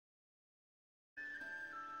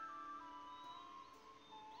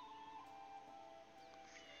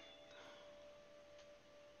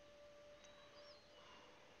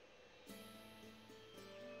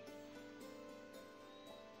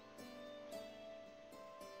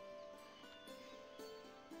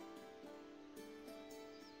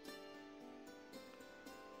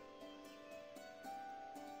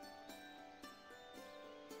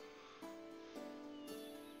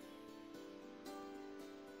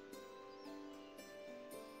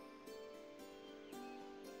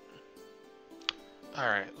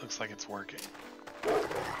Alright, looks like it's working.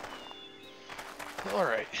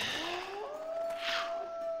 Alright.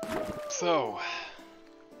 So,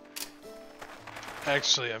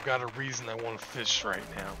 actually, I've got a reason I want to fish right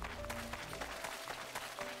now.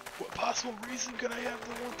 What possible reason could I have to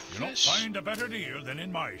want to fish? You don't find a better deal than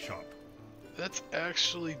in my shop. That's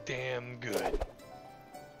actually damn good.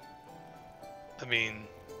 I mean,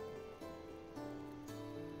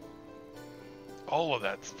 all of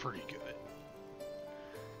that's pretty good.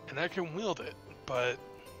 And I can wield it, but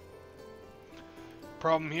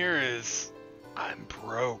problem here is I'm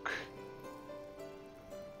broke.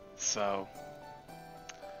 So,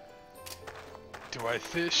 do I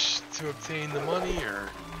fish to obtain the money, or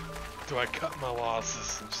do I cut my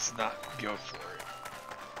losses and just not go for it?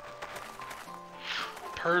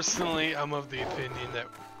 Personally, I'm of the opinion that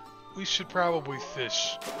we should probably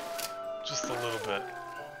fish just a little bit,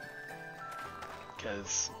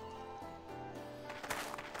 because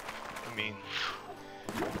I mean,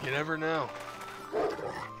 you never know.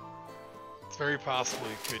 It's very possible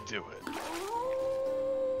you could do it.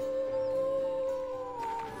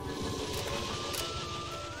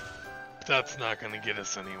 But that's not going to get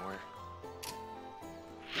us anywhere.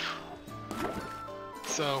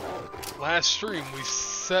 So, last stream we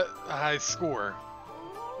set a high score.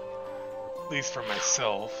 At least for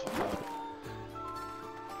myself.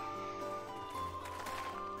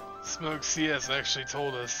 Smoke CS actually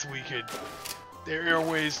told us there are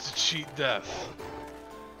ways to cheat death.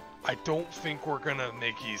 I don't think we're gonna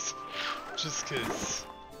make use, just cause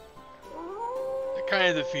it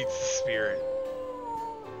kinda defeats the spirit.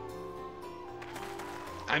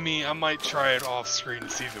 I mean, I might try it off screen to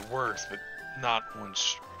see if it works, but not on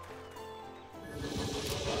stream.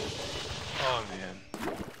 Oh man.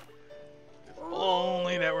 If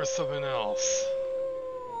only that were something else.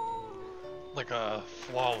 Like a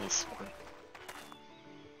flawless one.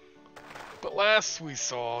 But last we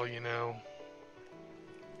saw, you know,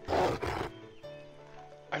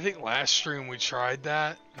 I think last stream we tried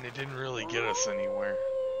that and it didn't really get us anywhere.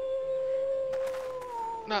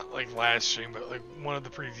 Not like last stream, but like one of the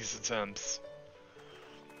previous attempts.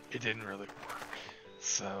 It didn't really work.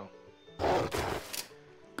 So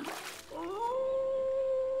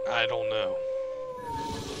I don't know.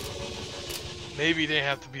 Maybe they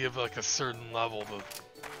have to be of like a certain level to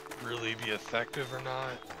really be effective or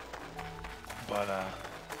not. But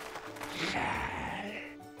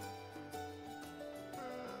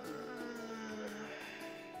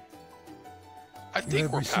I think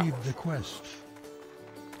we're received the quest.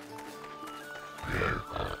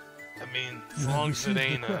 I mean, as long as it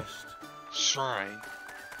ain't a shrine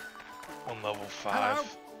on level 5. Hello?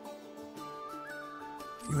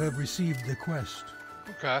 You have received the quest.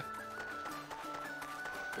 Okay.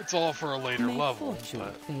 It's all for a later level,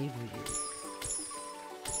 but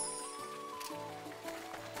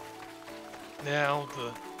now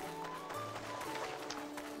to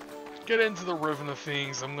get into the rhythm of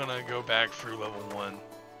things, I'm gonna go back through level 1.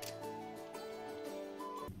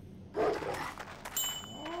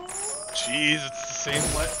 Jeez, it's the same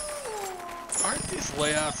aren't these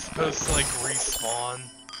layouts supposed to like respawn?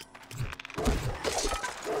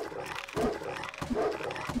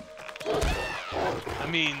 I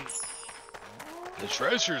mean, the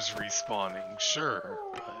treasure's respawning, sure,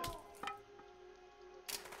 but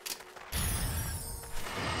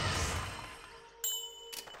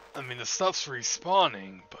I mean, the stuff's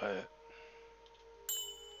respawning, but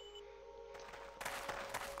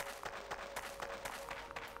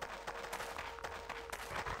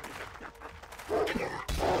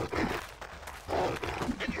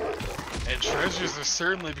and treasures are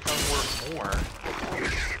certainly becoming worth more.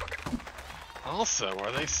 Also,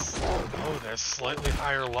 are they? Oh, they're slightly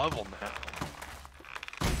higher level now.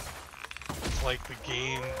 It's like the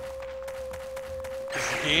game. Is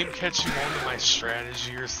the game catching on to my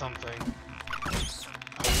strategy or something? I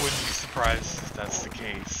wouldn't be surprised if that's the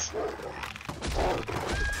case.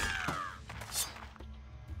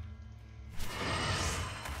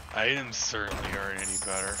 Items certainly aren't any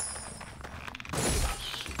better.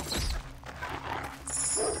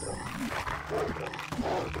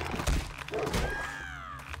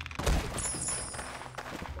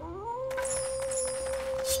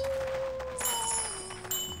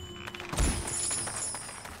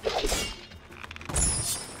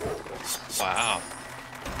 Wow.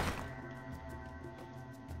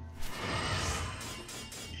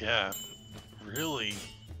 Yeah, really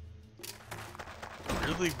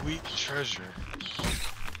weak treasure.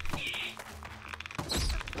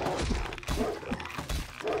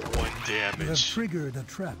 One damage. You have triggered a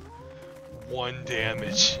trap. 1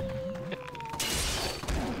 damage.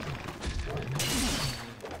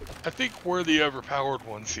 I think we're the overpowered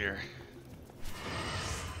ones here.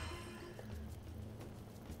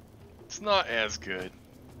 It's not as good.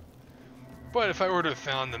 But if I were to have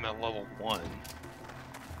found them at level 1,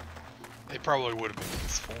 they probably would have been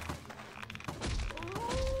useful.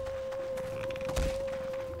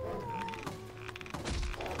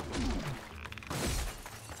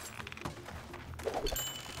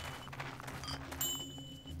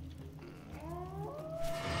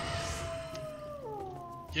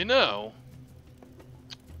 You know,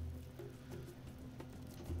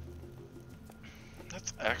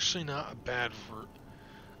 that's actually not a bad route.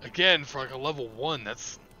 Again, for like a level 1,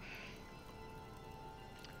 that's...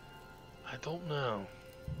 I don't know.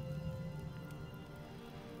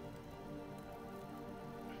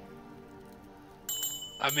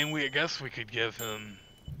 I mean, I guess we could give him...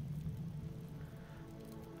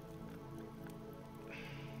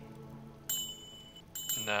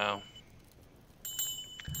 No.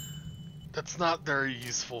 That's not very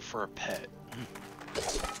useful for a pet.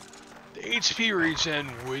 The HP regen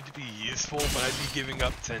would be useful, but I'd be giving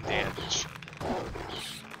up 10 damage.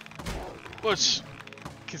 Which,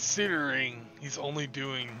 considering he's only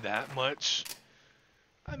doing that much,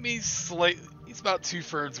 I mean, he's about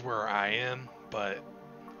 2/3 where I am, but...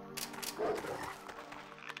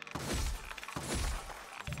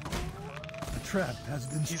 The trap has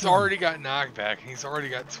been He's sprung. already got knockback, and he's already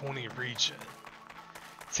got 20 regen.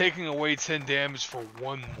 Taking away 10 damage for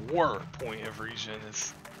 1 more point of regen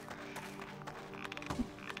is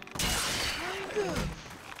kind of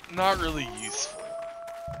not really useful.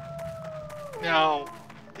 Now,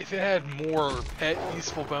 if it had more pet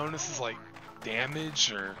useful bonuses like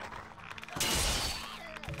damage or,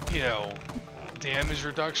 you know, damage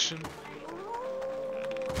reduction,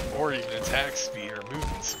 or even attack speed or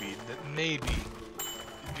movement speed, that maybe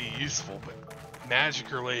would be useful, but magic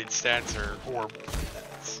related stats are horrible for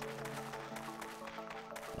pets.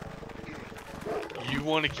 You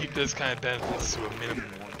want to keep those kind of benefits to a minimum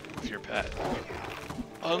with your pet.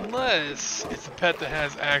 Unless it's a pet that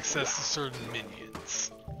has access to certain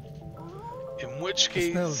minions. In which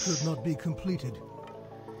The spell case... could not be completed.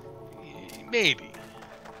 Maybe.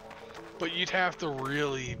 But you'd have to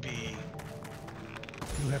really be...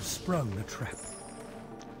 You have sprung the trap.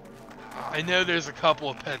 I know there's a couple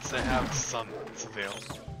of pets that have summons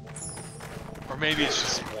available. Or maybe it's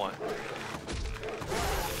just one.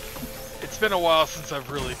 It's been a while since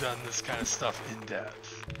I've really done this kind of stuff in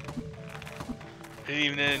depth. And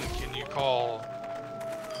even then, can you call,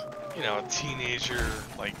 you know, a teenager,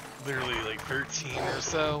 like, literally like 13 or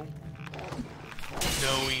so,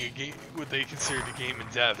 knowing a game, what they considered a game in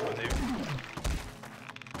depth,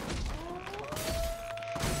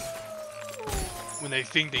 when they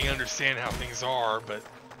think they understand how things are, but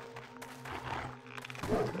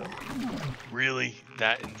really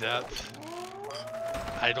that in depth?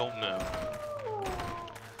 I don't know.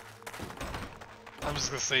 I'm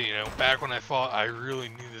just gonna say, you know, back when I thought I really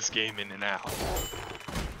knew this game in and out,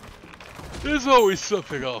 there's always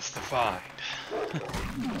something else to find.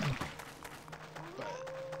 But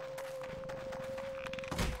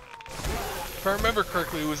if I remember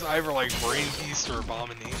correctly, it was either like Brain Beast or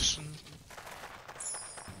Abomination.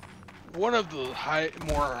 One of the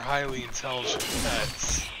more highly intelligent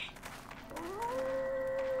pets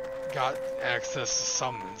got access to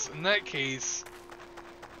summons. In that case,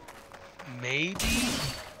 maybe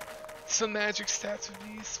some magic stats would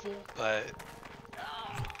be useful, but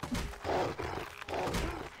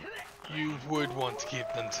you would want to keep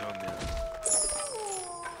them to a minimum.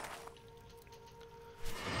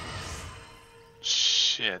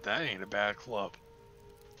 Shit, that ain't a bad club.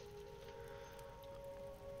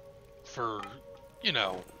 For, you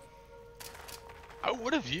know, I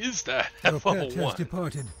would have used that at Your level pet 1. has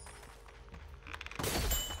departed.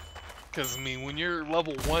 Because, I mean, when you're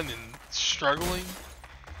level 1 and struggling,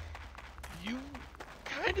 you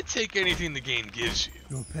kind of take anything the game gives you.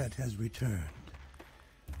 Your pet has returned.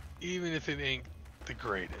 Even if it ain't the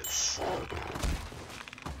greatest.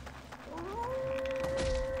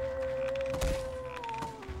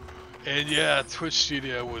 And yeah, Twitch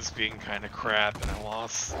Studio was being kind of crap, and I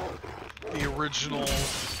lost the original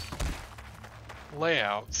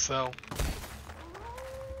layout, so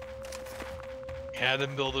had to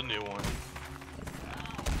build a new one.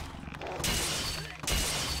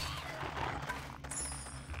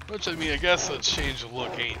 Which, I mean, I guess a change of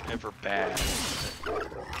look ain't ever bad.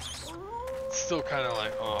 It's still kind of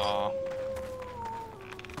like, aw.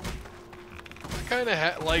 I kind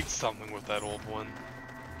of liked something with that old one.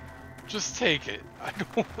 Just take it. I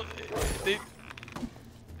don't.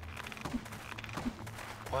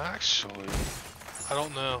 Well, actually, I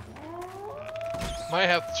don't know. Might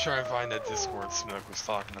have to try and find that Discord Smoke was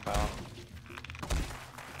talking about.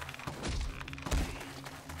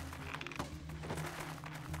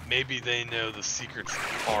 Maybe they know the secrets of the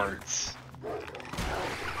cards.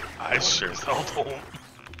 I sure as hell don't.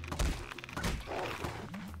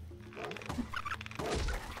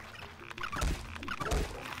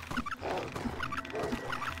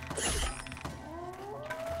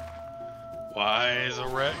 Why is a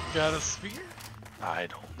rat got a spear? I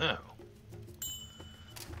don't know.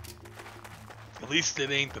 At least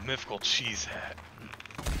it ain't the mythical cheese hat.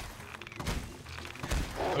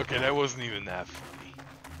 Okay, that wasn't even that funny.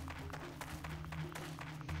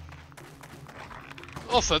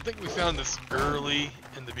 Also, I think we found this early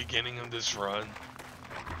in the beginning of this run.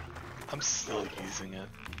 I'm still using it.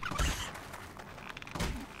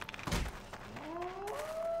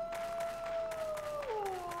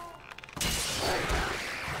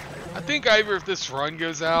 I think either if this run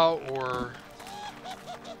goes out or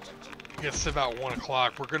it gets to about 1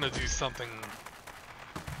 o'clock, we're gonna do something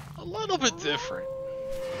a little bit different.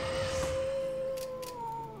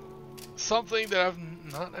 Something that I've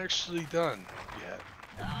not actually done yet.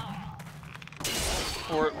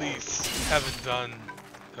 Or at least haven't done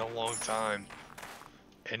in a long time.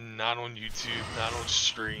 And not on YouTube, not on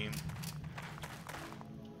stream.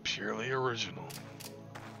 Purely original.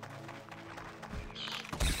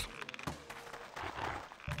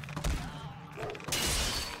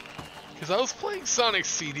 Because I was playing Sonic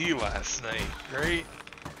CD last night, right?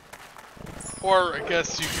 Or I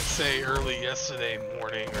guess you could say early yesterday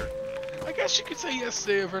morning, or I guess you could say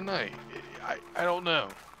yesterday overnight. I don't know.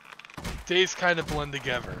 Days kind of blend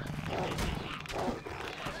together.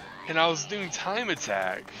 And I was doing Time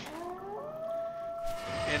Attack,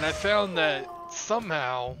 and I found that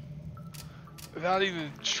somehow, without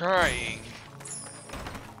even trying,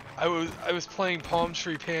 I was playing Palm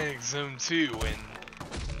Tree Panic Zone 2, and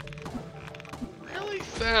really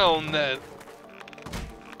found that,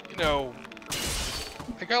 you know,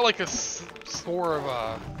 I got like a score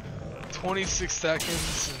of 26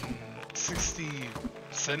 seconds and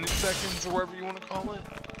 67 seconds, or whatever you want to call it.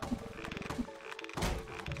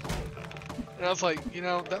 And I was like, you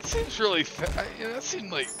know, that seems really that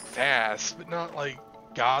seemed like fast, but not like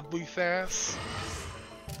godly fast.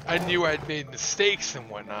 I knew I'd made mistakes and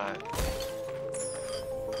whatnot.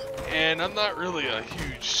 And I'm not really a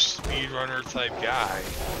huge speedrunner type guy.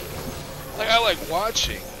 Like, I like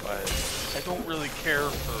watching, but I don't really care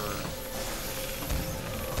for,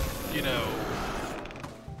 you know,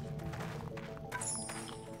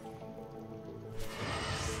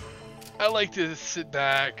 I like to sit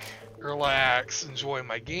back, relax, enjoy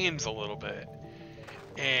my games a little bit.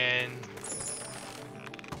 And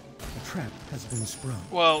The trap has been sprung.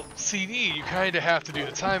 well, CD, you kind of have to do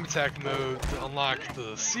the time attack mode to unlock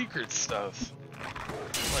the secret stuff.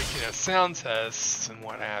 Like, you know, sound tests and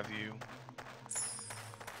what have you.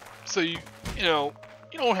 So you know,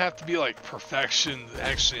 you don't have to be like perfection to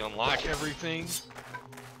actually unlock everything.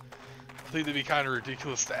 I think it'd be kind of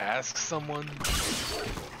ridiculous to ask someone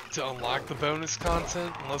to unlock the bonus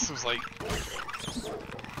content, unless it was like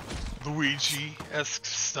Luigi-esque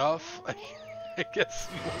stuff. I guess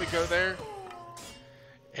you want to go there.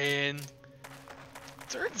 And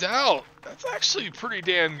turns out that's actually pretty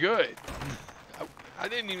damn good. I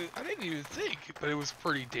didn't even think, but it was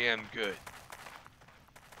pretty damn good.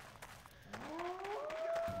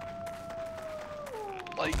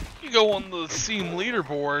 Like, you go on the Steam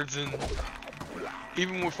leaderboards, and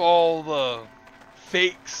even with all the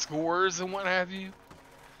fake scores and what have you,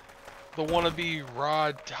 the wannabe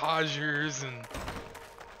Rod Todgers and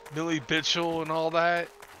Billy Bitchell and all that,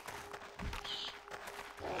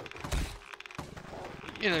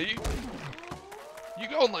 you know, you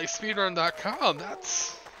go on like speedrun.com,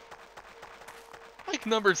 that's like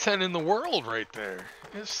number 10 in the world right there.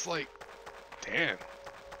 It's like, damn,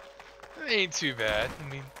 that ain't too bad. I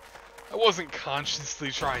mean, I wasn't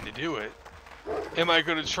consciously trying to do it. Am I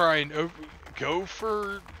going to try and go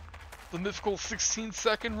for the mythical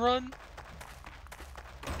 16-second run?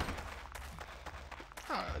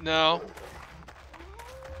 No.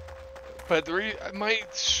 But I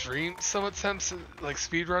might stream some attempts, like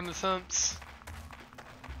speedrun attempts.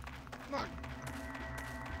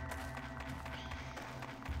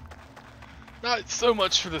 Not so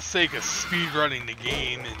much for the sake of speedrunning the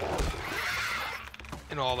game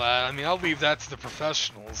and all that. I mean, I'll leave that to the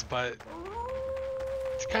professionals, but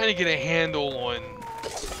to kind of get a handle on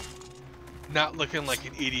not looking like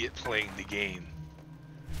an idiot playing the game,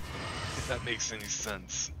 if that makes any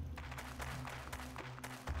sense.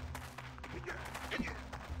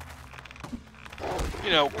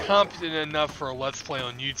 You know, competent enough for a Let's Play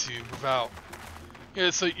on YouTube without Yeah,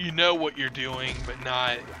 so you know what you're doing, but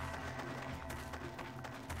not...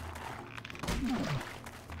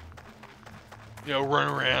 You know, run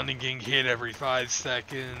around and getting hit every 5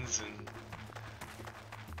 seconds and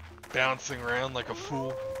bouncing around like a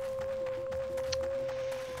fool.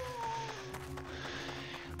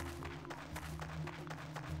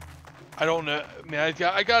 I don't know. I mean,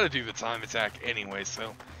 I gotta do the time attack anyway,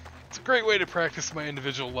 so it's a great way to practice my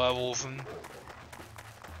individual levels, and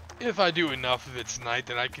if I do enough of it tonight,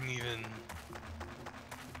 then I can even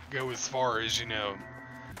go as far as, you know,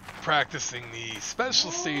 practicing the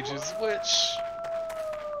special stages, which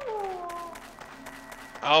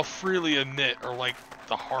I'll freely admit are like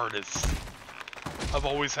the hardest. I've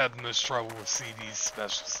always had the most trouble with CD's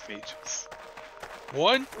special stages.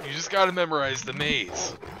 1, you just gotta memorize the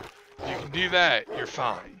maze. You can do that, you're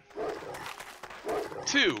fine.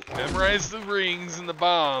 2, memorize the rings and the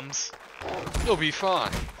bombs. You'll be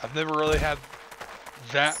fine. I've never really had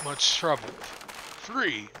that much trouble.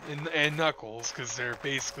 3, and Knuckles, because they're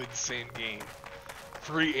basically the same game.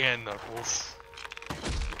 3 and Knuckles.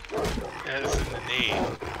 As in the name.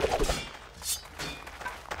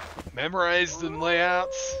 Memorize the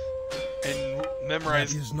layouts, and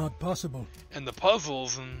memorize... That is not possible. And the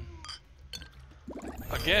puzzles, and...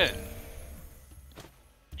 Again,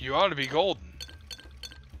 you ought to be golden.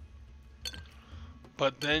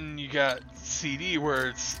 But then you got CD where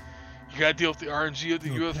it's, you gotta deal with the RNG of the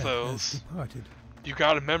UFOs, you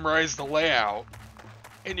gotta memorize the layout,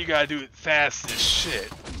 and you gotta do it fast as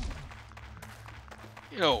shit.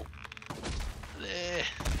 You know,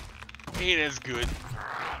 ain't as good.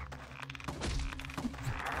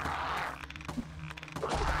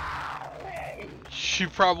 You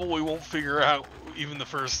probably won't figure out even the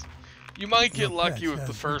first. You might get lucky with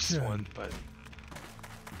the first one, but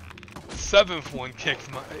 7th one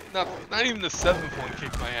kicked my, not even the 7th one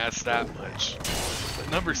kicked my ass that much. But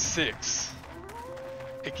number 6.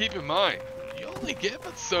 And keep in mind, you only get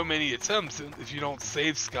but so many attempts if you don't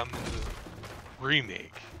save scum in the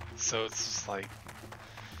remake. So it's just like,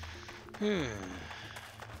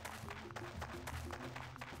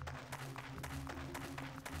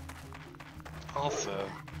 Also,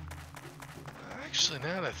 actually,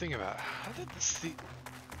 now that I think about it, how did the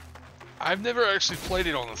I've never actually played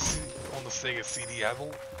it on the Sega CD.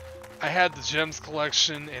 I had the Gems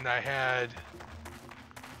collection, and I had,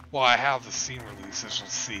 well, I have the Steam release, as you'll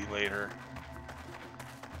see later.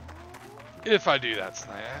 If I do that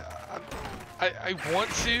tonight, I want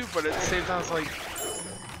to, but at the same time, it's like,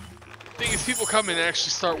 the thing is, people come and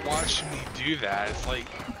actually start watching me do that. It's like,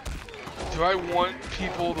 do I want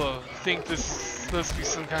people to think this is supposed to be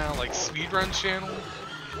some kind of like speedrun channel?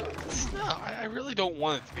 No, I really don't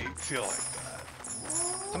want it to feel like that.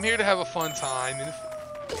 I'm here to have a fun time, and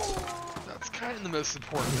that's kind of the most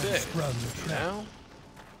important bit, you know?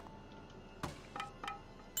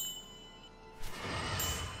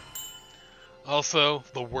 Also,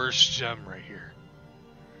 the worst gem right here.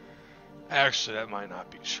 Actually, that might not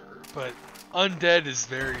be true, but undead is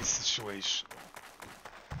very situational.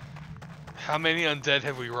 How many undead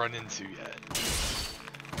have we run into yet?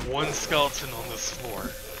 1 skeleton on this floor.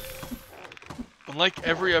 Unlike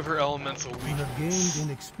every other elemental weakness, you have gained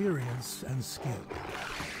in experience and skill.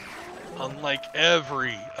 Unlike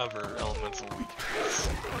every other elemental weakness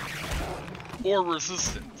or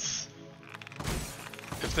resistance,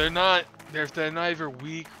 if they're neither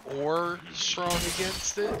weak or strong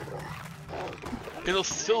against it, it'll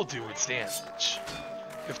still do its damage.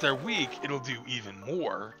 If they're weak, it'll do even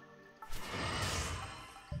more.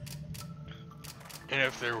 And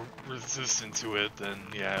if they're resistant to it, then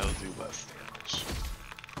yeah, it'll do less damage.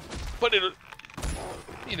 But it'll,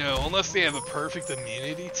 you know, unless they have a perfect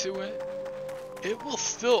immunity to it, it will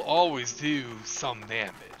still always do some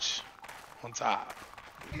damage on top.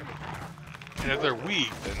 And if they're weak,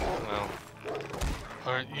 then, well,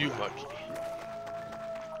 aren't you lucky?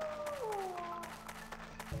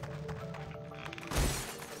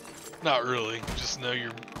 Not really, just know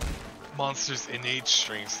your monster's innate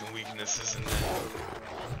strengths and weaknesses in it.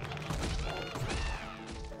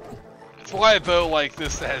 That's why a bow like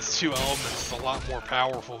this that has 2 elements is a lot more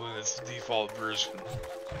powerful than its default version.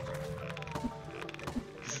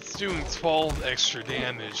 It's doing 12 extra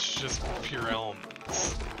damage just with pure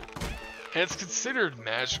elements. And it's considered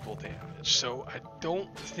magical damage, so I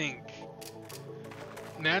don't think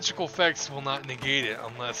magical effects will not negate it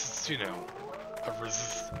unless it's, you know, a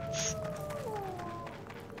resistance.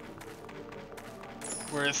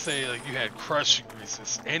 Whereas, say, like you had crushing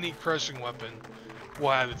resist, any crushing weapon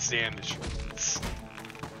will have its damage resist.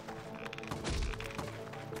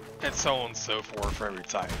 And so on and so forth for every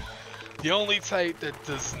type. The only type that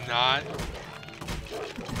does not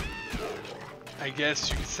I guess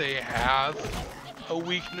you could say, have a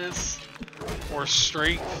weakness or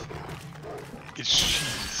strength, it's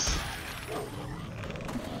cheese.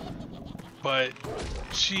 But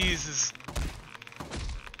cheese is...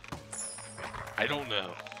 I don't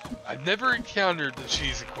know. I've never encountered the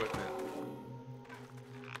cheese equipment.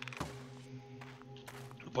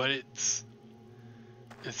 But it's...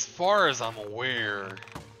 as far as I'm aware...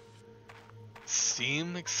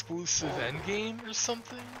 Steam exclusive endgame or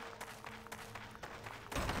something?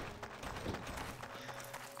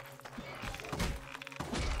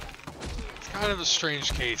 It's kind of a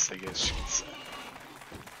strange case, I guess you could say.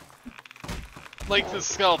 Like the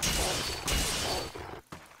skeleton.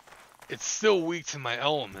 It's still weak to my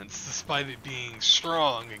elements, despite it being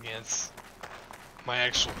strong against my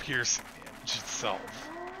actual piercing damage itself.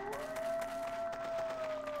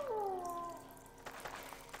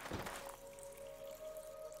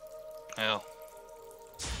 Well.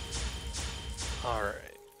 Alright.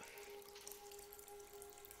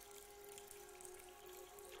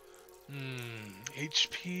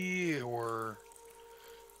 HP or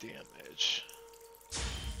damage?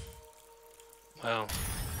 Well,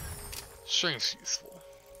 strength's useful.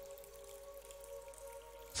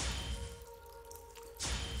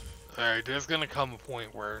 Alright, there's gonna come a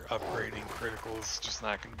point where upgrading critical is just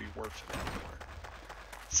not gonna be worth it anymore.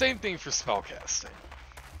 Same thing for spellcasting.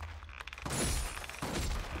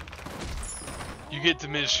 You get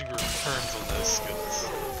diminishing returns on those skills.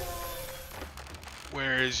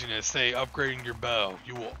 Whereas, you know, say upgrading your bow,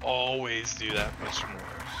 you will always do that much more.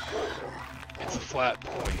 It's a flat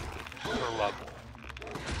point per level.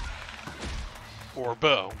 Or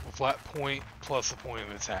bow, a flat point plus a point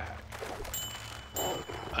of attack.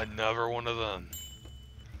 Another one of them.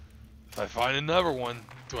 If I find another one,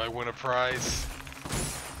 do I win a prize?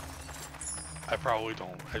 I probably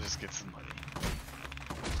don't. I just get some money.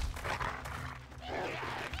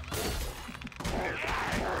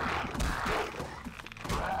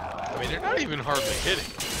 I mean, they're not even hardly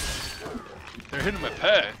hitting. They're hitting my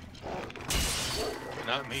pet. But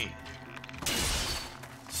not me.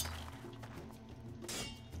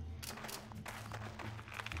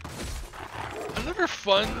 Another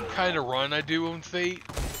fun kind of run I do on Fate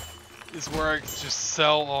is where I just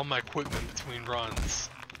sell all my equipment between runs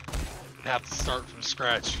and have to start from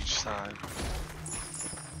scratch each time.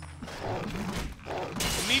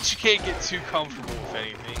 It means you can't get too comfortable with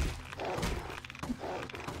anything.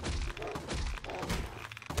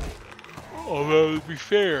 Although, to be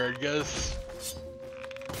fair, I guess...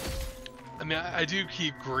 I mean, I do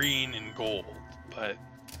keep green and gold, but...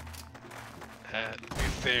 to be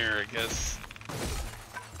fair, I guess...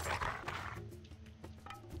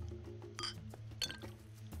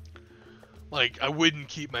 Like, I wouldn't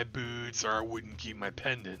keep my boots, or I wouldn't keep my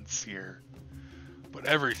pendants here. But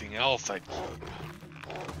everything else I'd keep.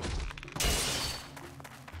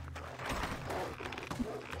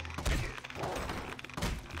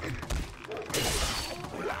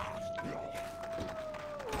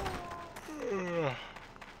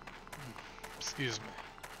 Excuse me.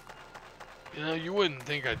 You know, you wouldn't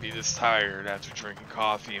think I'd be this tired after drinking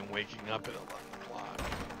coffee and waking up at 11 o'clock.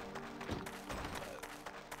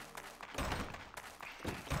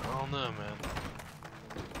 But I don't know, man.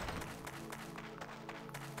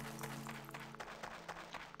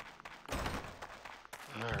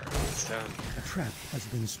 Alright, what's down here? A trap has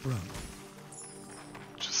been sprung.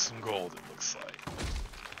 Just some gold, it looks like.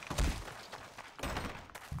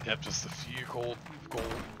 Yep, just a few cold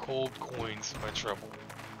coins for my trouble.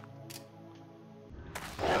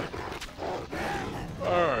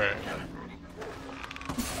 Alright.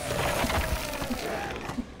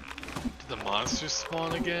 Did the monsters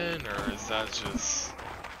spawn again, or is that just...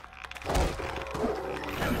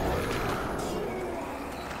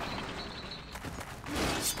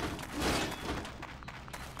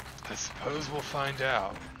 I suppose we'll find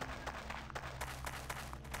out.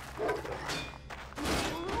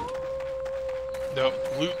 Nope,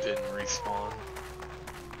 loot didn't respawn.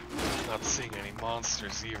 Not seeing any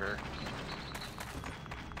monsters either.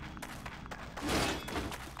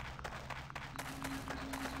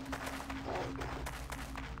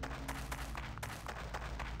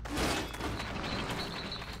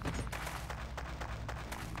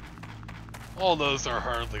 All those are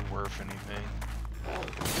hardly worth anything.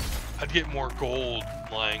 I'd get more gold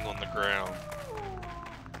lying on the ground.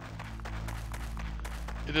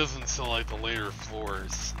 It isn't until like the later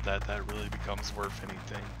floors that really becomes worth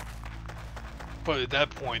anything. But at that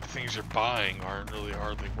point, the things you're buying aren't really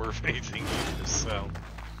hardly worth anything either, so...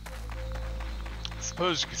 I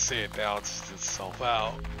suppose you could say it balances itself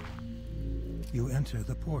out. You enter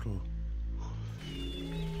the portal.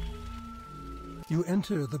 You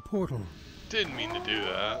enter the portal. Didn't mean to do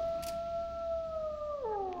that.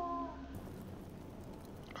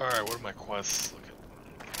 Alright, what are my quests looking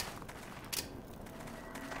like?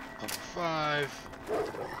 Level 5.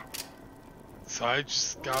 So I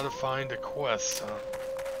just gotta find a quest, huh?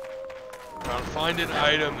 Gotta find an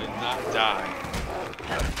item and not die.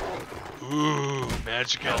 Ooh,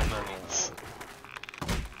 magic elementals.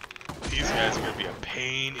 These guys are gonna be a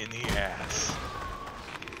pain in the ass.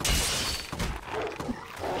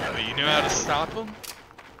 But you know how to stop them?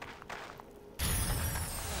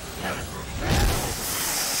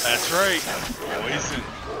 That's right, poison.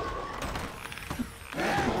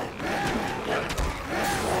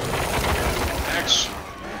 Action.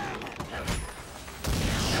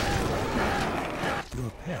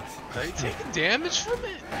 Your pet. Are they taking damage from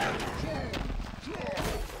it?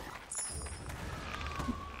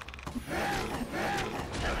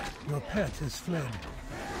 Your pet has fled.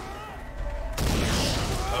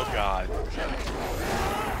 Oh god. Your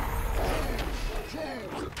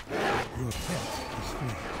pet is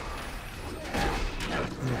fleeing.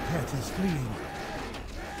 Your pet is fleeing.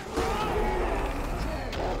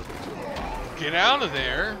 Get out of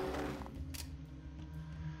there.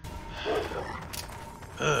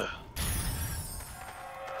 Ugh.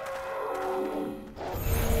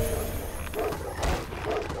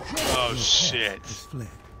 Oh Your shit. pet is fled.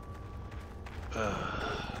 Ugh.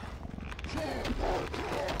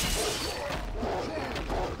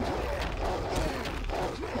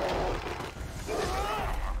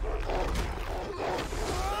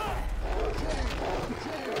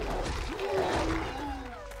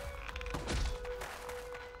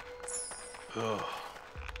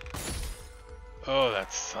 Oh,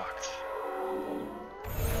 that sucked.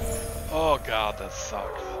 Oh god, that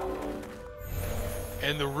sucked.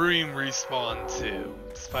 And the room respawned too,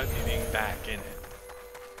 despite me being back in it.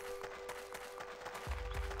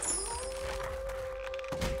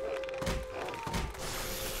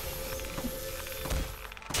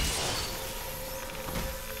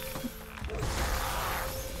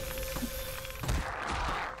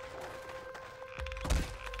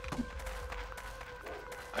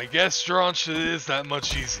 I guess Drancha is that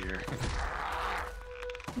much easier.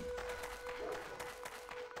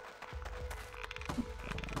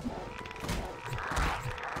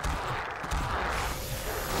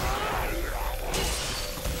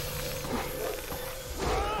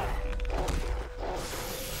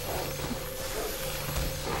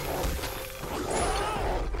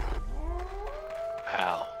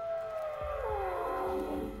 Ow.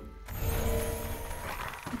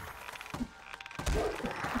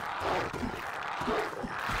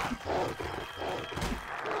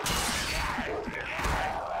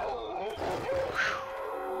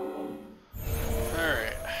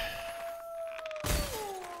 Alright.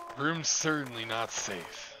 Room's certainly not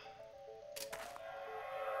safe.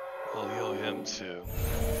 I'll heal him too.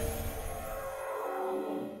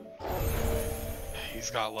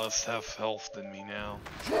 He's got less health than me now.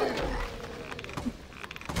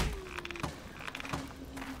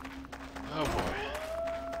 Oh boy.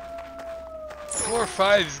 Floor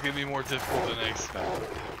 5 is gonna be more difficult than I expected.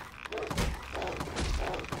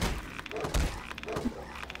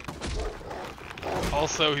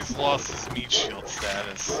 Also, he's lost his meat shield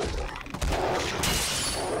status.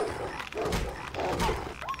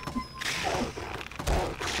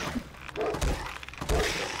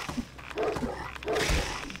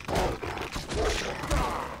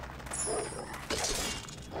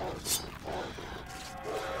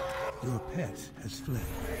 Your pet has fled.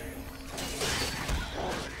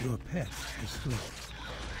 Your pet has fled.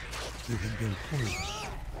 You have been poisoned.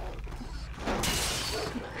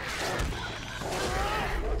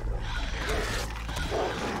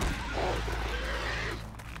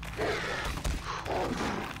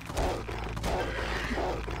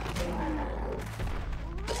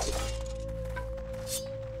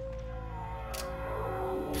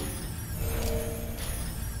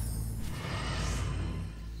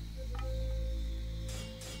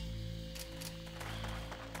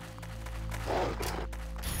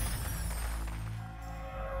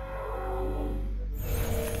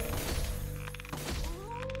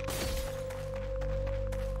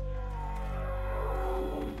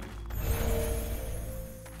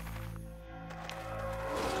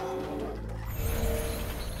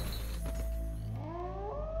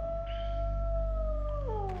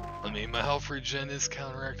 I mean, my health regen is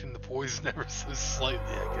counteracting the poison ever so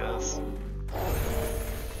slightly, I guess.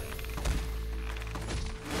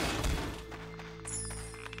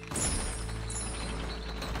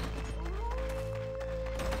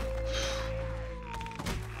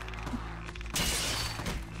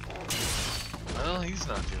 he's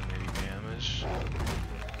not doing any damage.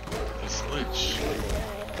 This Lich.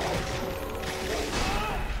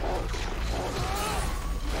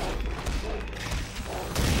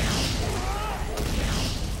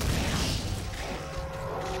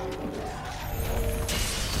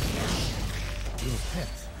 Your pet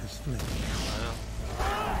has fled.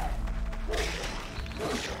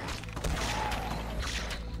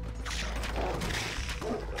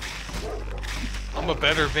 I'm a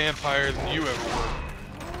better vampire than you ever were.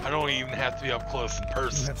 I don't even have to be up close in You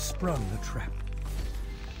person. have sprung the trap.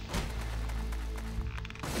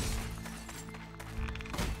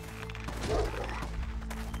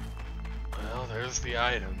 Well, there's the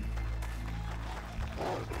item.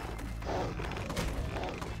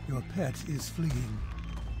 Your pet is fleeing.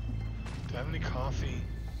 Do I have any coffee?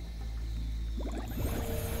 No.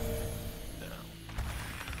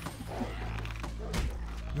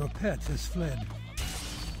 Your pet has fled.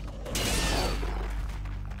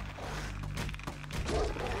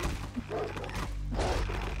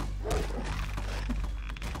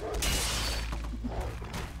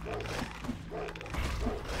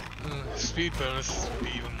 Speed bonuses would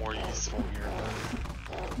be even more useful here.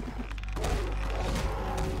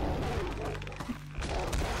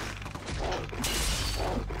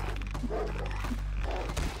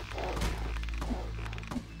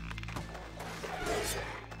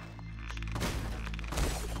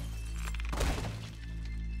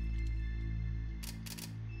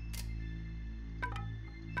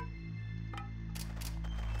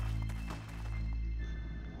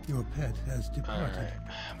 Your pet has departed. Alright,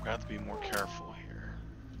 I'm gonna have to be more careful here.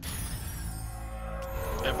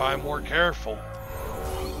 And by more careful,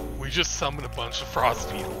 we just summoned a bunch of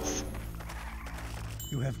frost beetles.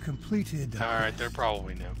 You have completed. Alright, they're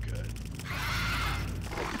probably no good.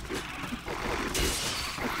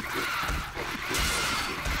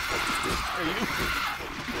 Are you?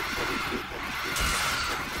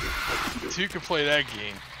 Two can play that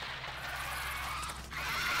game.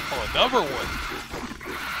 Oh, another one.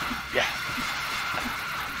 Yeah.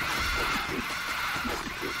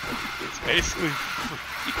 It's basically free.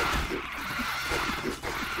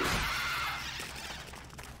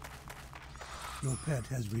 Your pet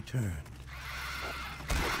has returned.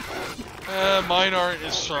 Mine aren't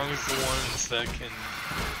as strong as the ones that can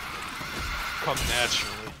come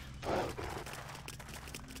naturally.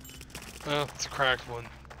 Well, it's a cracked one.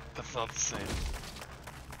 That's not the same.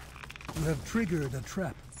 You have triggered a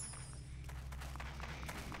trap.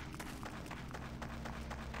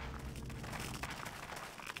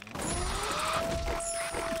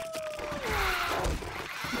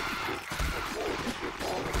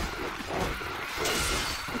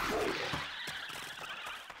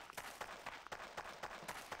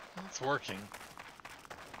 It's working.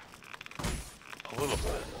 A little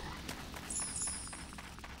bit.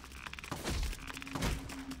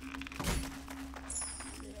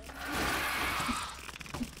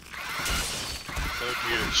 That would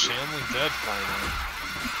be a shambling dead finally.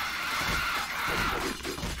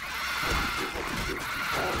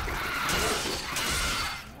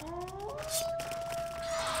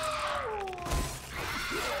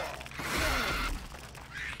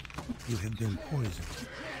 You have been poisoned.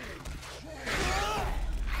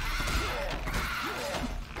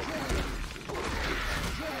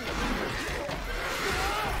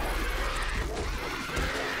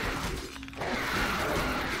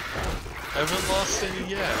 Haven't lost any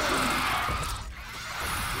yet.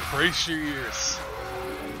 Brace your ears.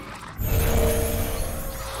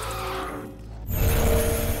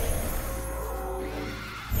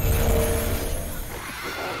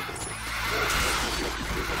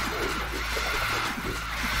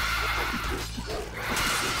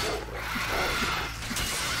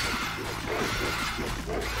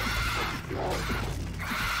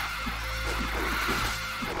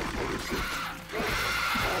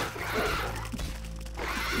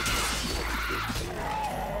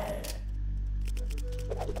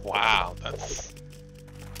 Wow, that's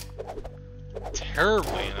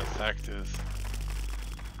terribly ineffective.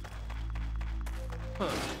 Huh.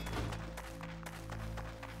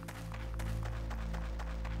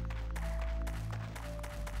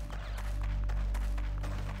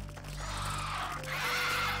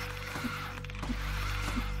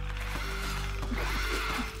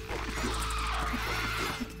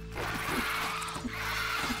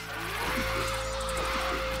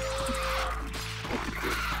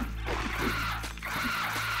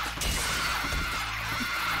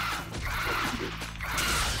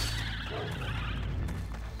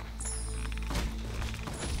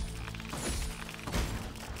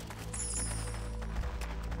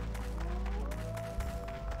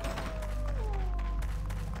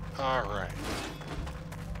 Alright.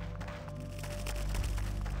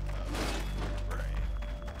 Right.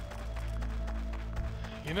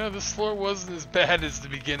 You know, this floor wasn't as bad as the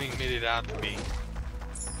beginning made it out to be.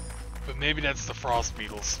 But maybe that's the frost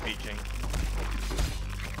beetles speaking.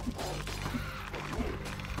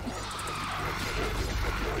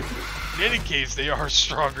 In any case, they are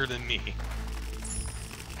stronger than me.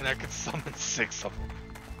 And I could summon 6 of them.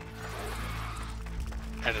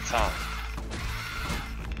 At a time.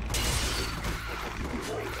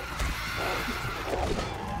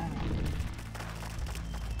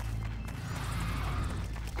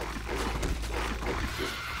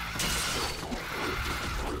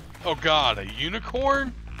 Oh god, a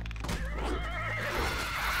unicorn?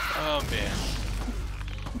 Oh man.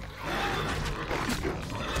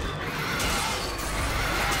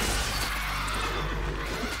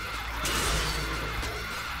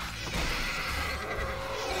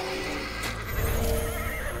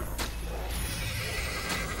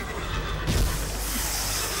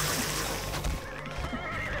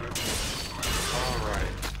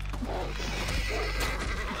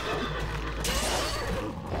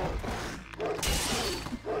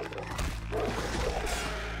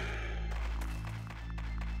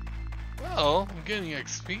 Well, I'm getting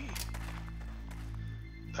XP.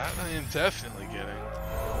 That I am definitely getting.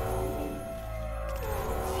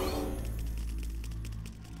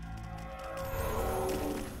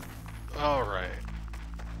 Alright.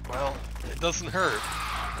 Well, it doesn't hurt.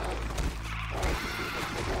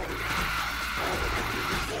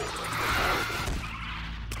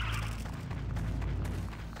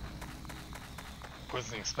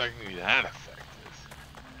 Wasn't expecting to be that effective.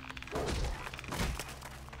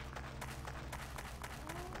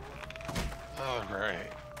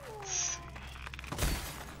 Alright, let's see.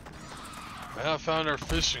 Well, I found our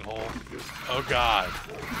fishing hole. Oh god.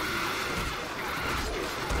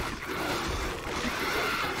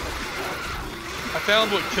 I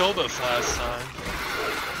found what killed us last time.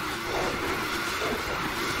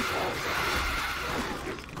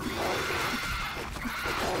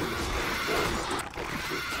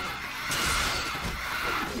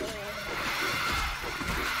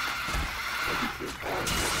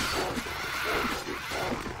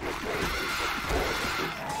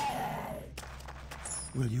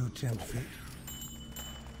 Will you tempt fate?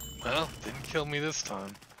 Well, didn't kill me this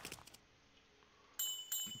time.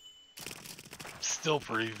 Still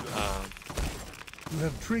pretty, You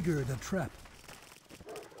have triggered a trap.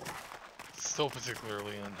 still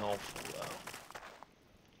particularly unhelpful,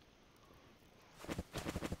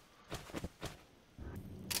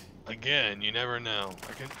 though. Again, you never know.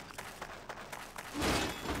 I can...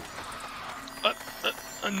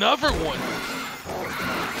 another one!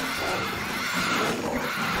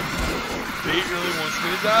 Fate really wants me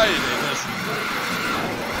to die today, doesn't he?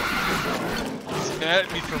 He's mad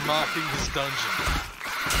at me for mocking his dungeon.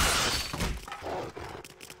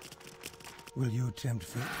 Will you tempt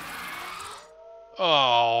fate?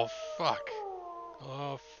 Oh, fuck.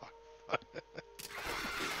 Oh, fuck.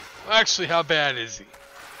 Actually, how bad is he?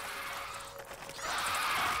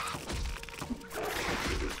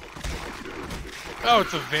 Oh,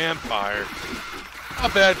 it's a vampire. How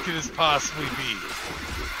bad could this possibly be?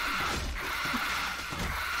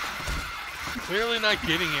 Clearly not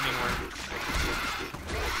getting anywhere.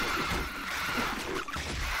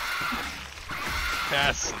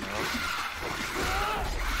 Fast enough.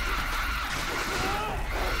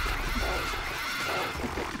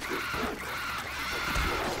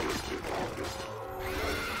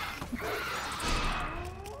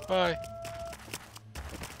 Bye.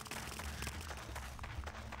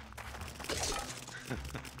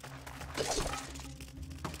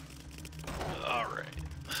 Alright.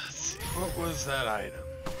 Let's see. What was that item?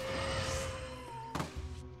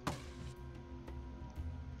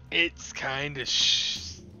 It's kind of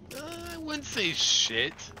I wouldn't say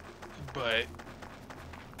shit, but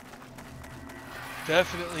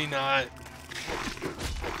definitely not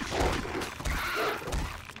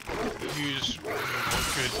use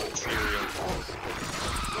good material.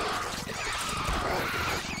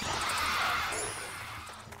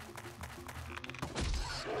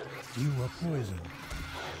 You are poisoned.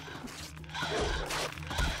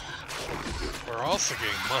 We're also getting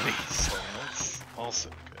money, so that's also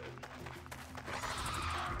good.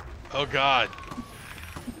 Oh god.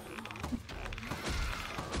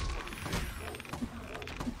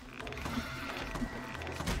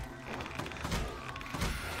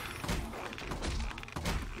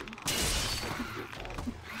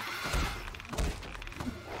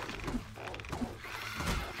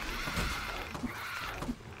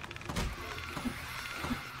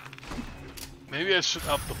 Maybe I should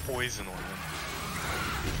up the poison on him.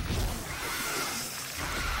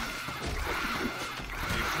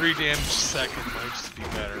 Maybe 3 damage a second might just be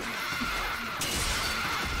better.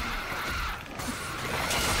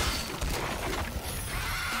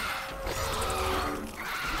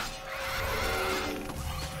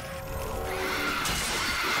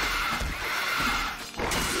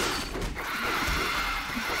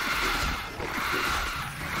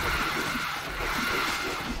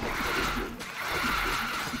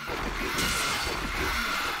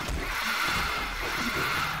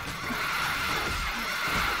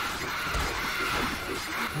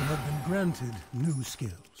 Granted new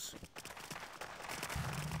skills.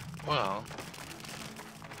 Well,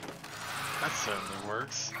 that certainly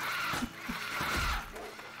works.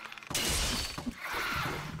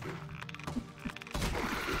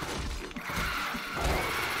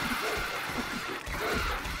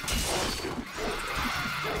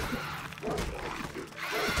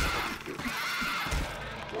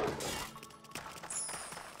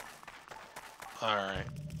 Alright.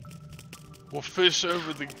 We'll fish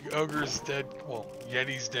over the ogre's dead, well,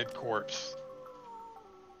 Yeti's dead corpse.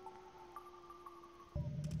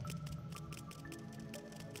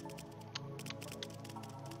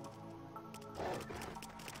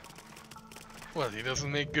 What, he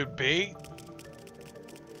doesn't make good bait?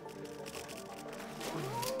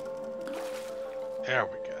 There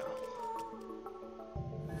we go.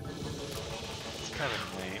 It's kind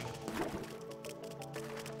of lame.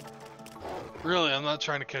 Really, I'm not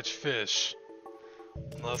trying to catch fish.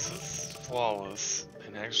 Unless it's flawless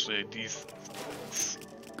and actually a decent flawless.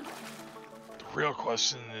 The real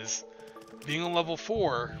question is, being on level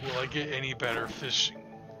 4, will I get any better fishing?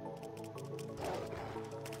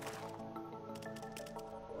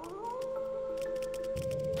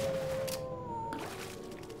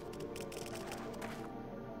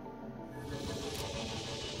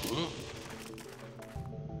 Ooh.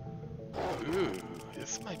 Ooh,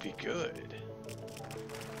 this might be good.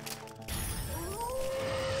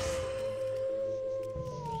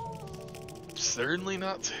 Certainly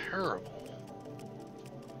not terrible,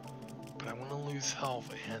 but I want to lose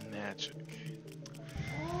health and magic.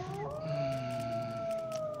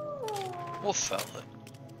 We'll sell it.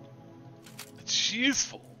 It's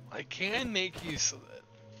useful. I can make use of it,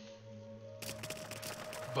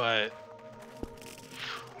 but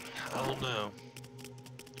I don't know.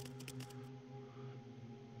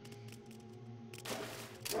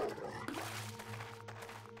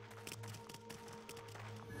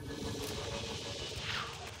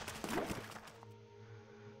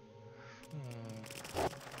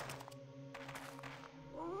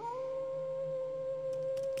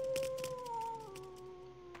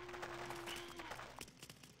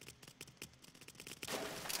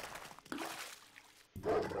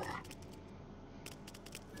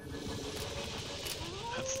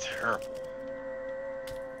 That's terrible.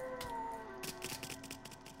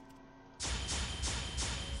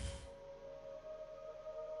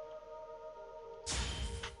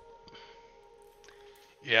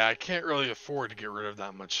 Yeah, I can't really afford to get rid of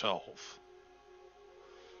that much health.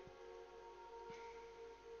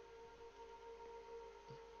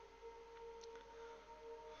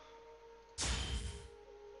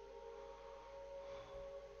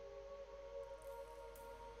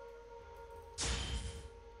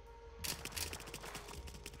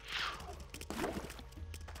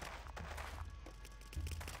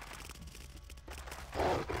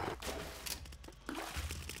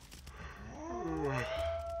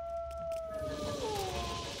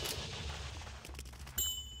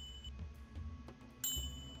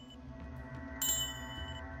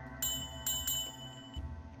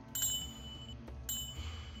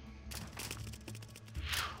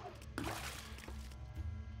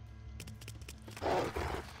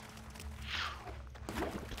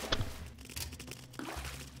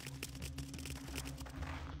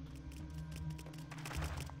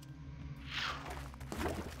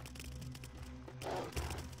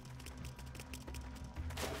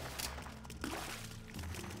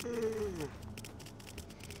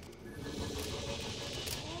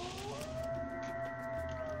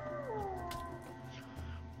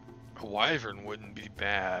 A wyvern wouldn't be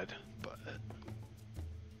bad, but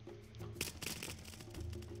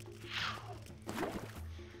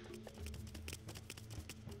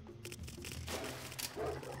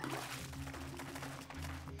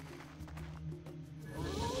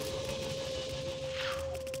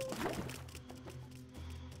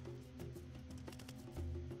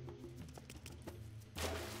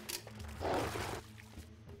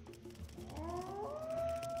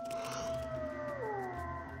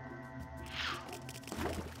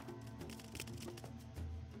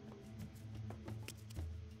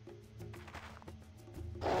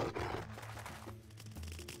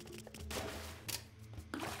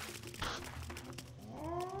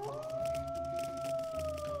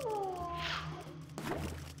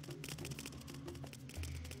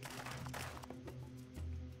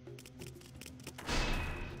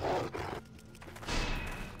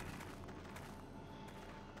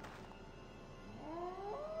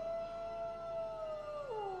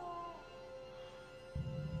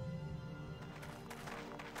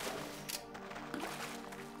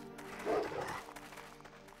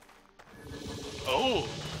Oh,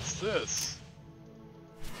 what's this?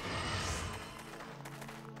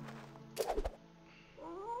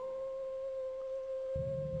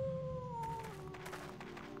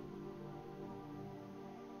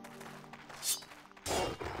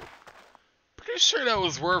 Pretty sure that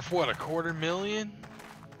was worth, what, $250,000?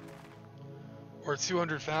 Or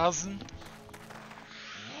 200,000?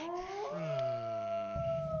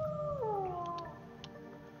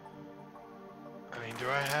 I mean, do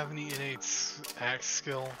I have any innate axe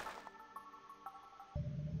skill?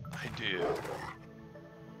 I do.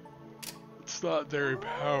 It's not very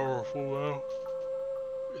powerful though,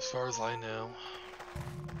 as far as I know.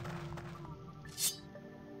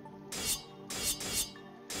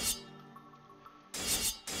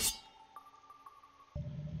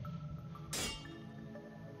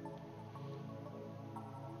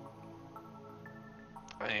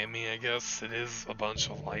 I mean, I guess it is a bunch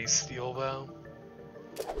of lifesteal though.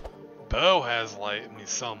 Bow has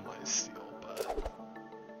some lifesteal, but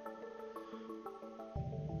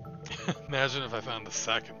imagine if I found the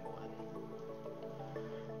second one.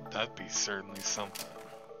 That'd be certainly something.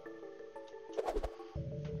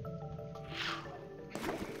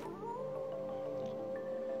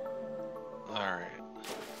 Alright.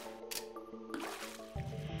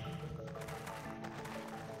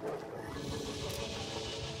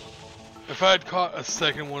 If I had caught a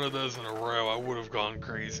second one of those in a row, I would have gone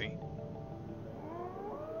crazy.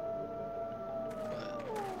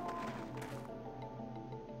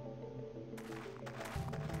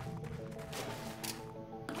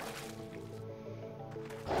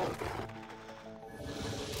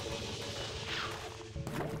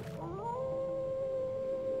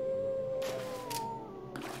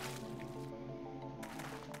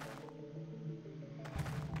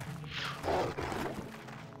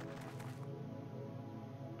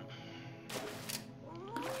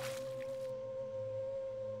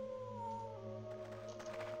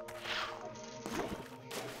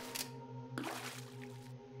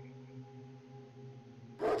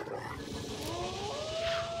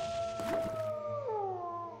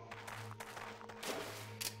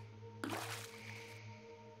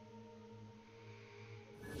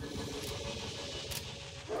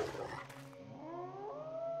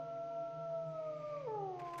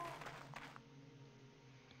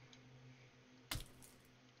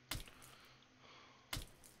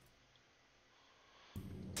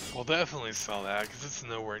 We'll definitely sell that, because it's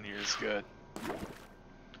nowhere near as good.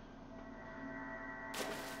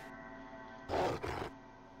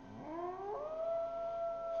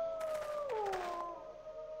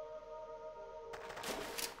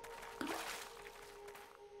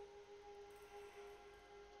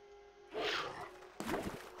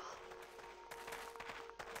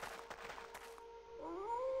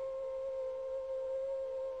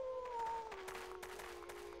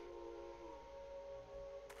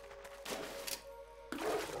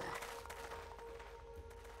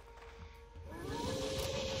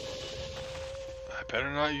 Better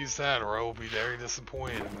not use that or I will be very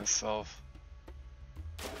disappointed in myself.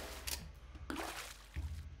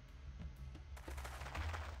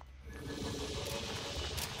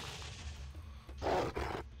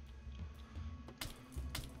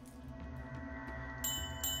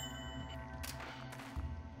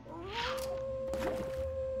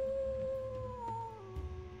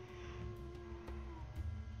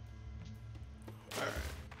 Alright,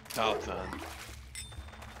 top done.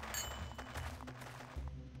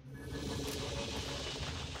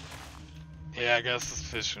 Yeah, I guess this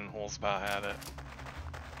fishing hole's about had it.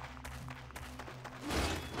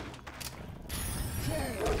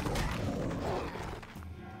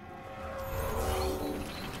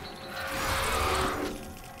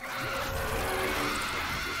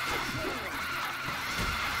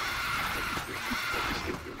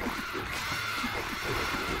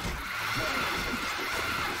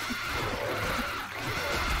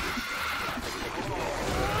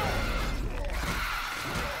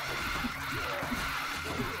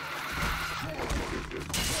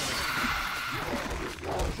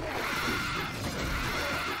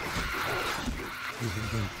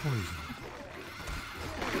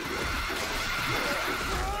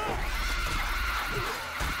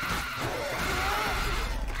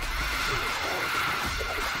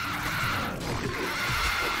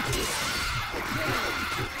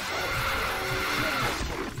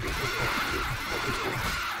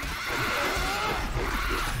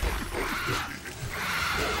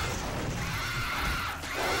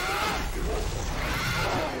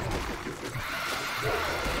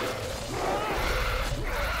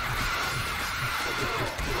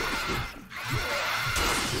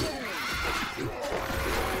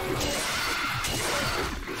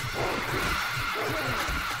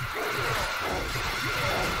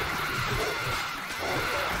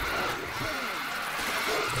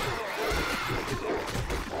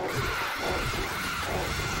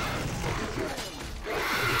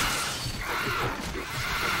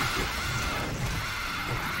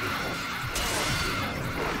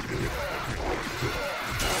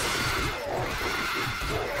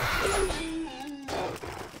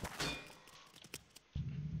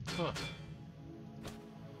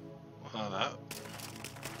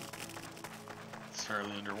 That's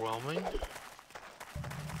fairly underwhelming.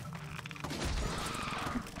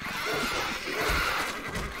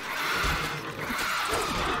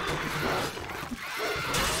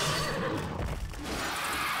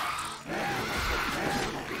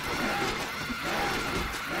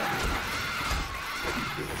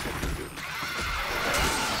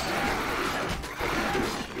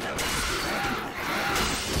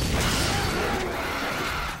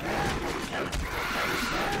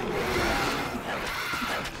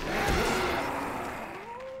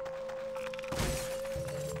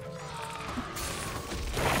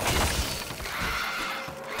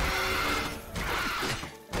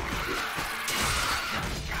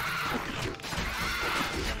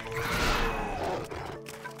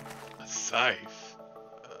 Scythe.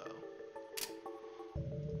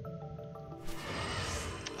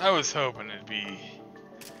 I was hoping it'd be.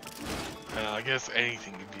 I guess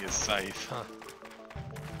anything could be a scythe, huh?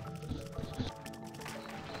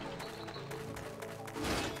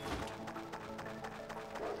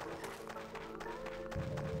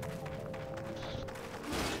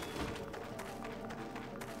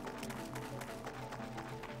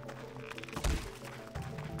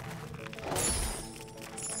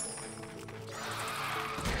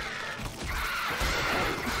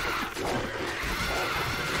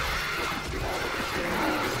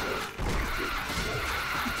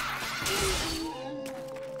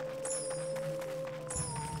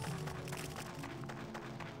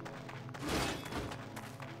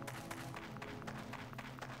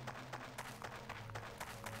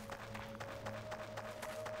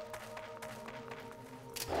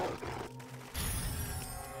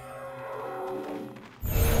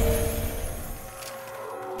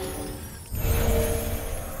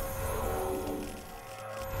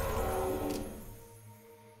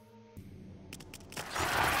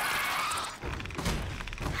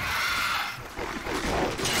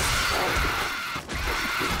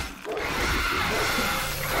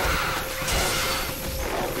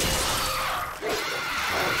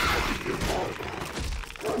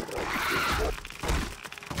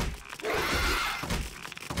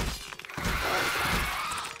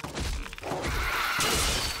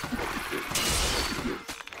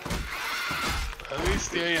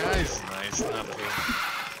 The AI is nice enough to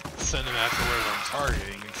send him after whatever I'm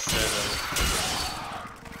targeting instead of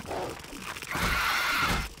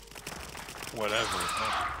whatever.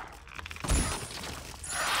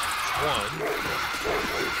 One.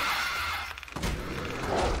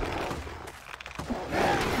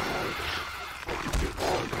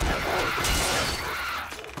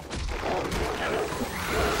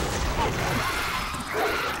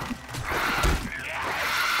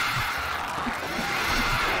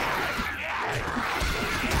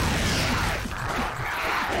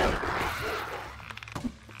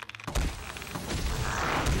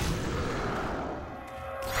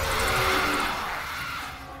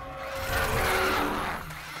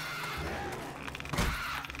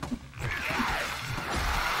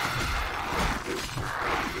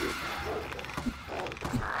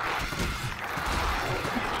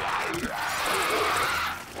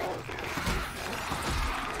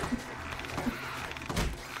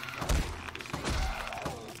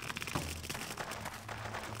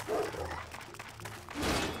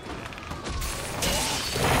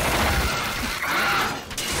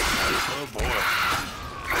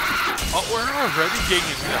 We're already getting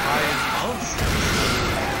into the high-end monsters.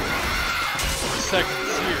 4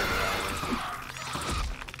 seconds here.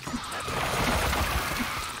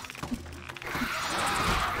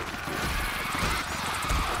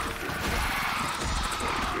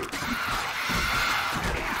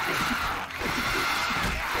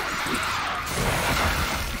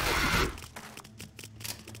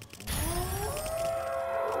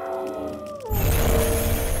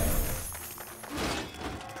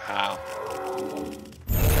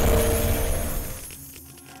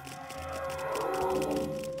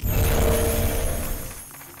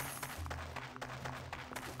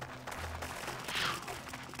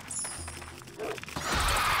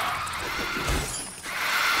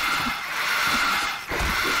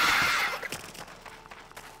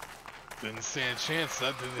 Didn't stand a chance,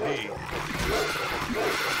 that did he.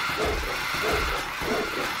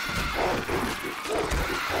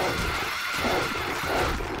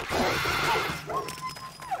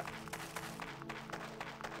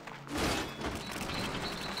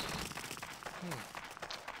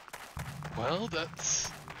 Well,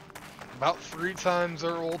 that's about 3 times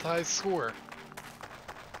our old high score.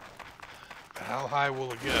 But how high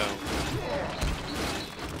will it go?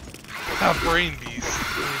 Brain Beast.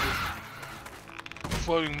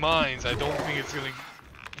 floating mines, I don't think it's gonna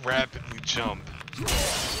rapidly jump.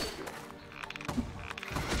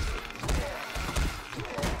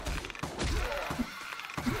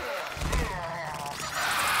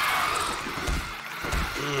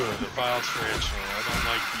 Ugh, the vile tarantula. I don't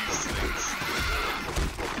like these things.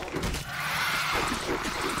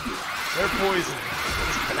 They're poison.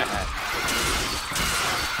 It's bad.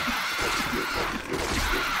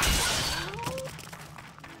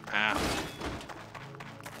 Ow.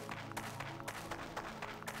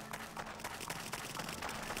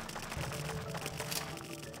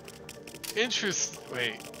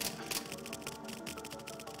 Wait.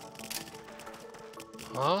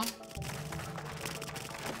 Huh?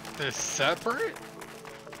 They're separate?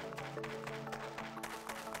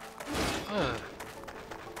 Huh.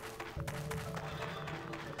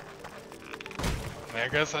 I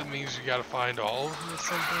guess that means you gotta find all of them or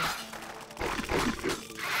something?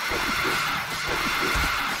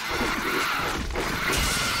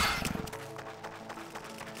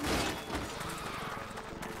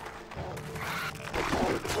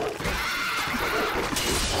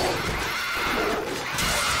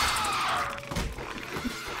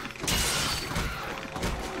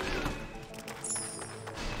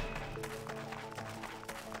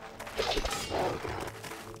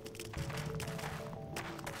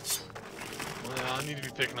 Well, I need to be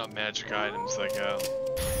picking up magic items as I go.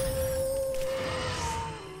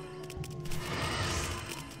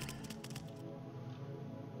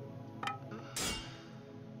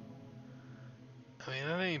 I mean,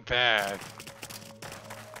 that ain't bad.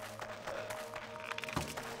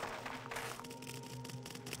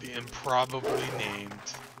 The improbably named.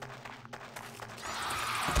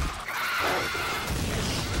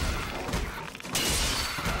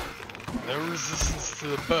 No resistance to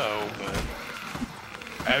the bow, but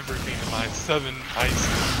everything in my 7 ice.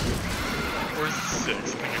 Or is it 6?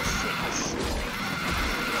 I think it's 6.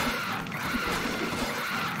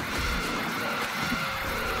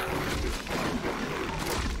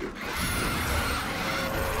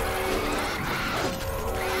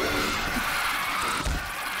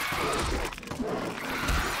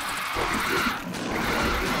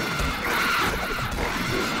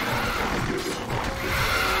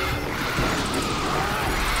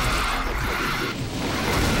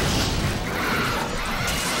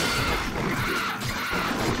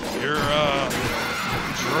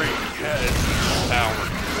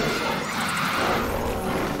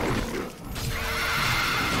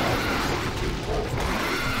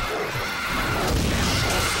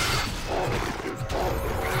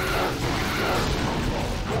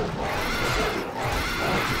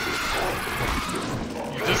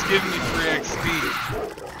 Give me 3 XP.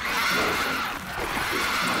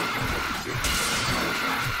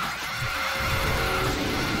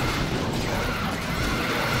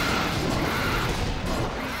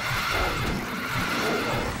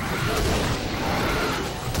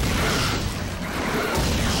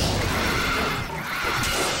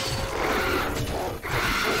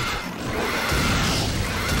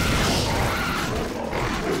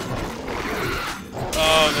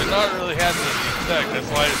 Oh, they're not really having any effect, that's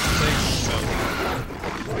why it's taking so.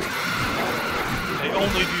 They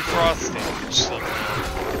only do frost damage somehow.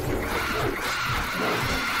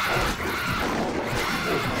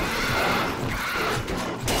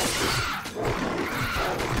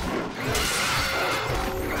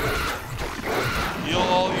 Heal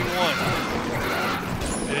all you want.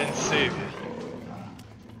 They didn't save you.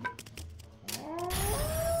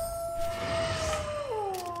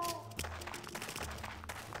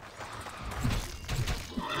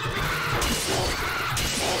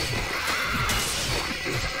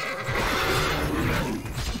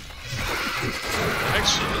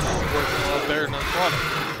 Actually, this is working a lot better than I thought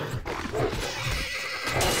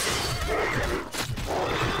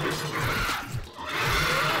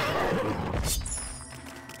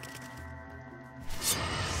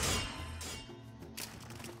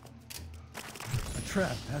A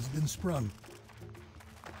trap has been sprung.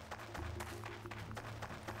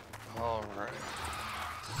 Alright.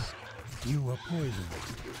 You are poisoned.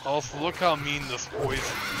 Also, look how mean this poison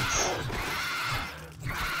is.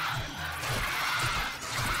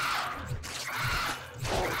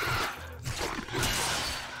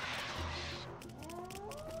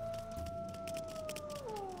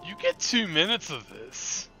 You get 2 minutes of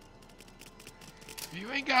this. If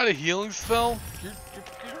you ain't got a healing spell, you're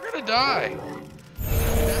gonna die.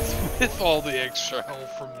 That's with all the extra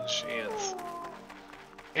health from enchants.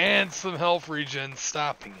 And some health regen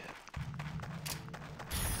stopping it.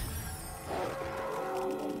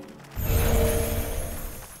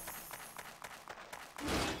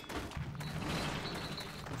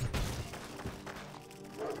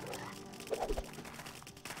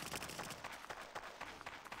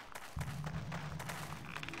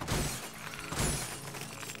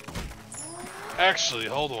 Actually,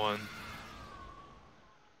 hold on.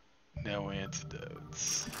 No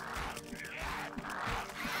antidotes.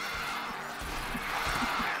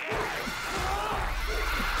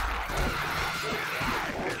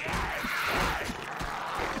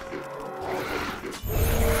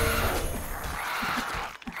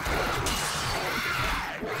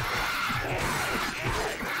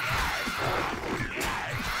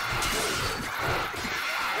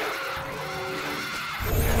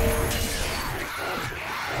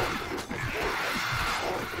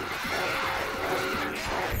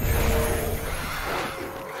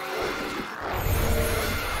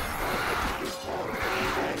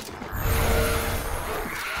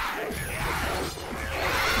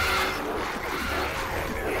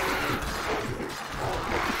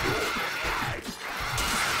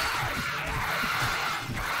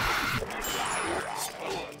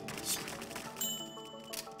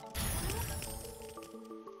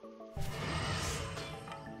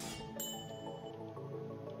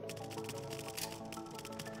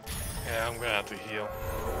 Yeah, I'm gonna have to heal.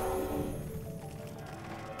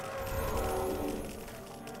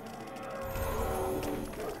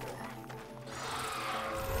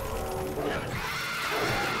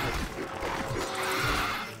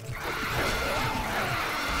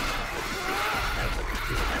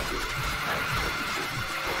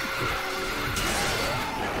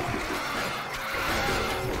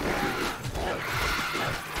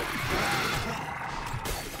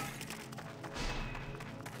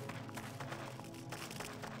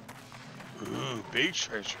 Ooh, big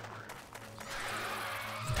treasure.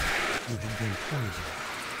 You have been poisoned.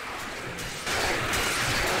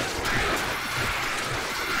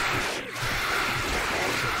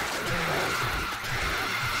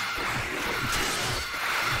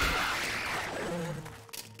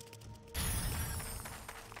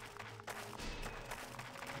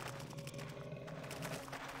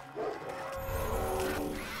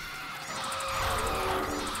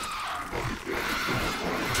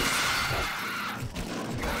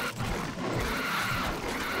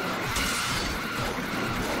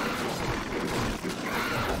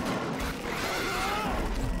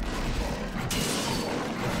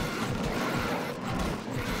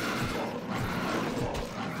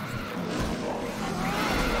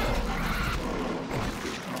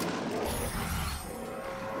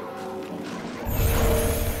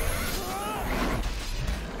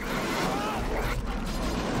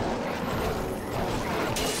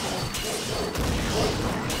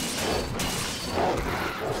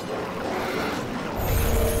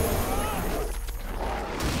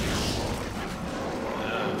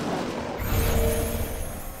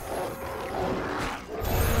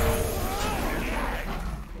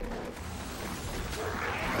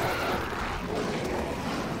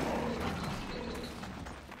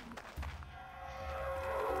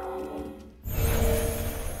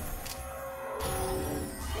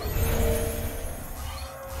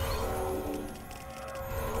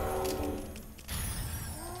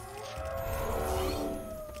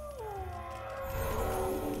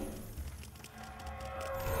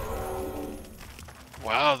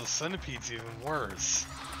 Wow, the centipede's even worse.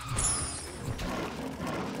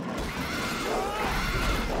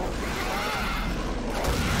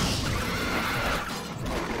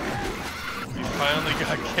 We finally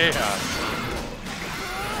got chaos.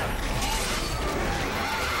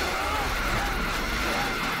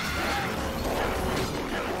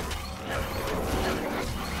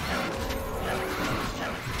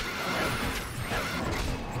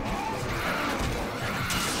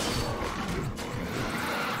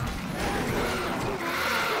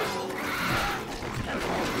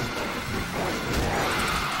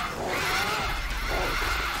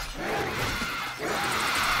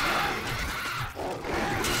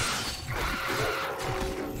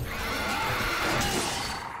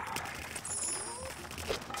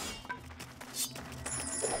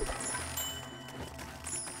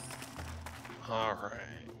 Alright,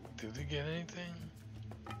 did we get anything?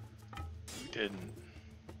 We didn't.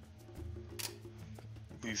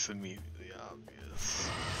 At least immediately obvious.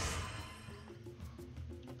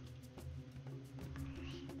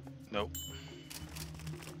 Nope.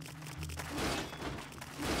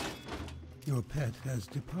 Your pet has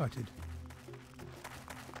departed.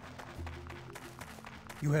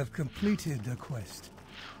 You have completed the quest.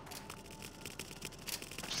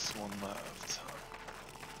 Just one left.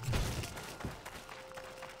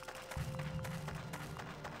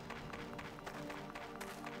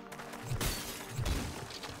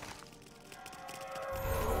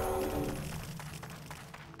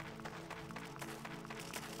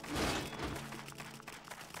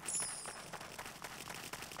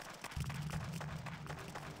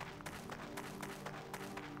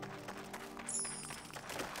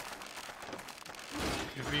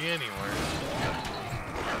 Could be anywhere.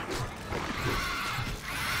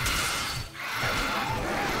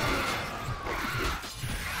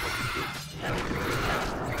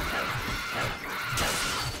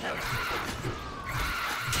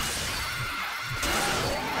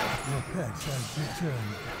 Your pet has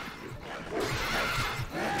returned.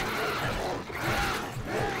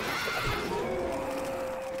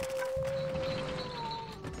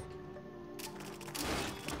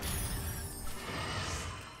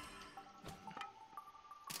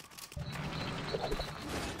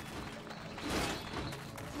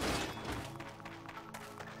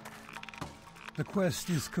 The quest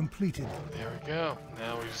is completed. There we go.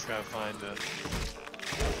 Now we just gotta find the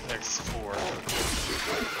next 4.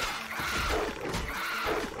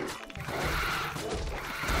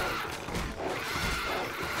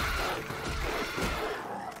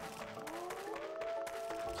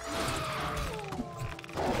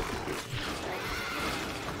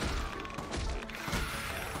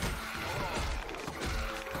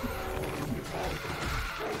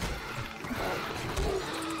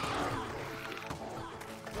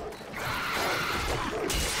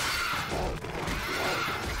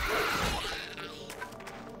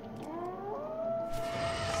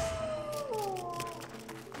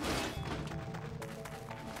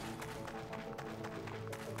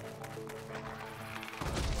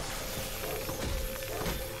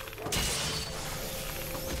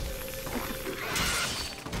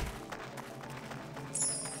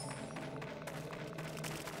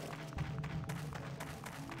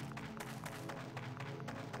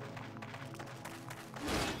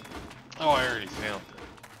 Oh, I already found it.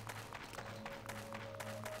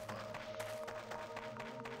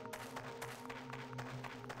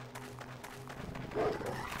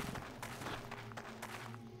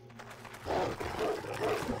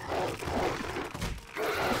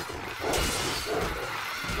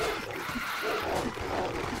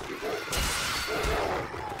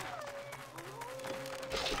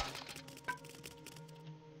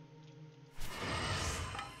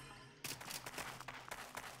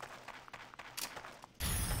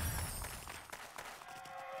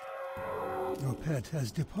 Your pet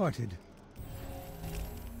has departed.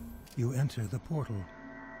 You enter the portal.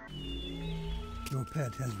 Your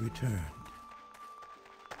pet has returned.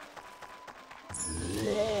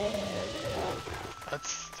 That's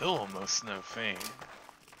still almost no fame.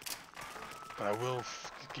 But I will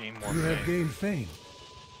gain more You fame. have gained fame.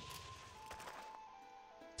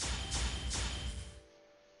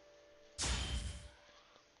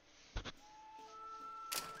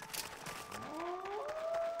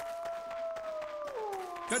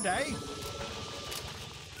 Good day.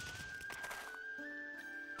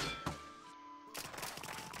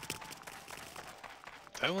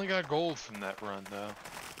 I only got gold from that run, though.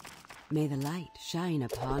 May the light shine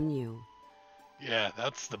upon you. Yeah,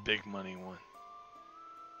 that's the big money one.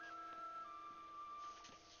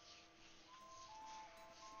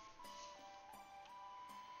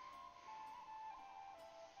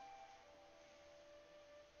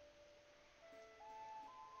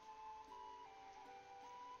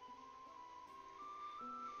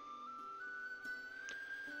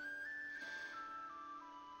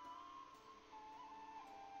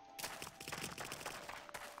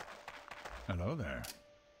 Hello there.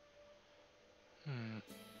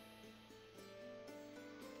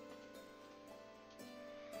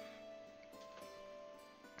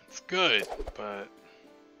 It's good, but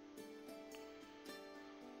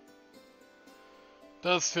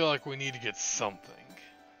does feel like we need to get something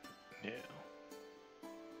new.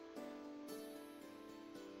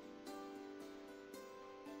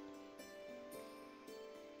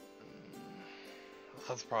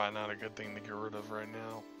 That's probably not a good thing to get rid of right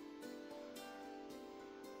now.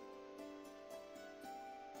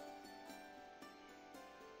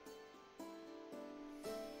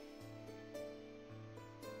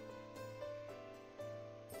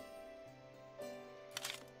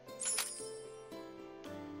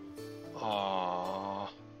 Aww.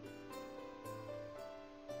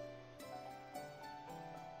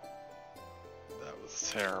 That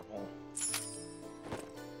was terrible.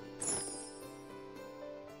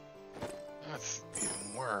 That's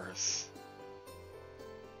even worse.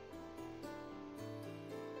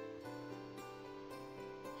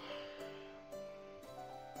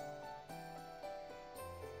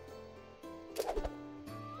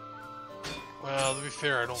 Well, to be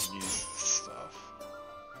fair, I don't use this stuff.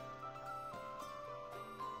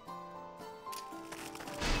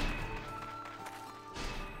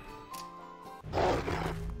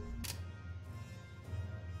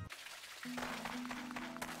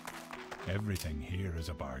 Everything here is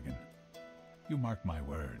a bargain. You mark my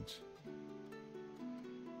words.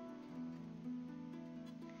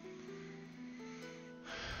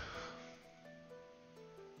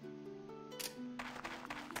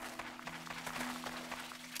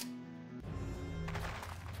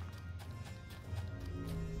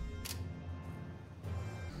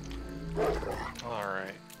 All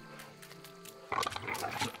right.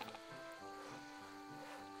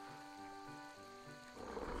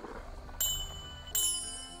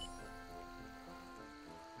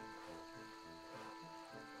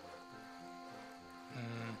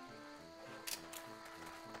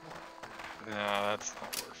 No, that's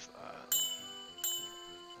not worth that.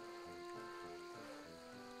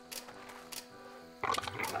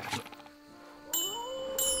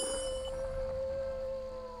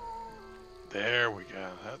 There we go.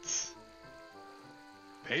 That's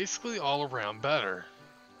basically all around better.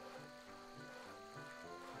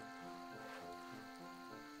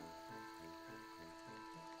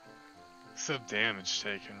 Except damage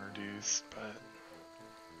taken reduced, but...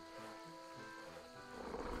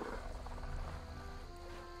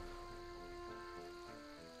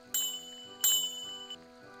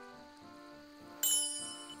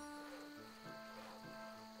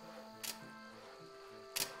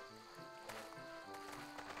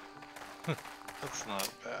 That's not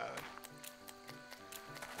bad.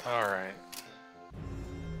 Alright.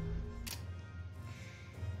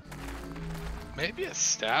 Maybe a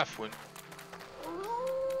staff would...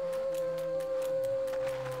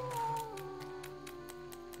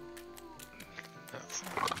 That's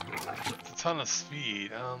a ton of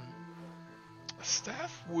speed. A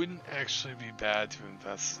staff wouldn't actually be bad to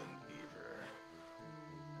invest in either.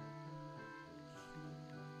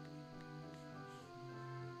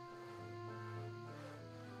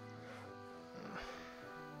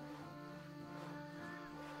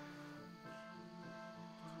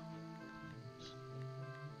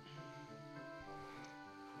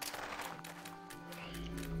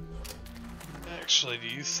 Actually, do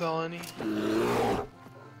you sell any?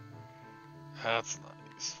 That's not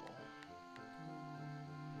useful.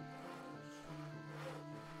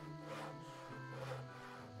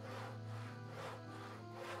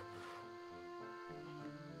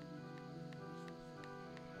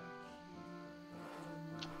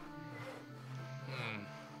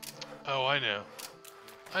 Oh, I know.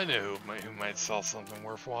 I know who might sell something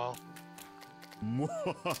worthwhile.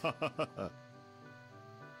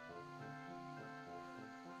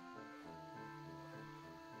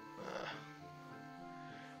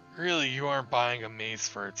 Really, you aren't buying a mace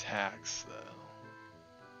for attacks, though.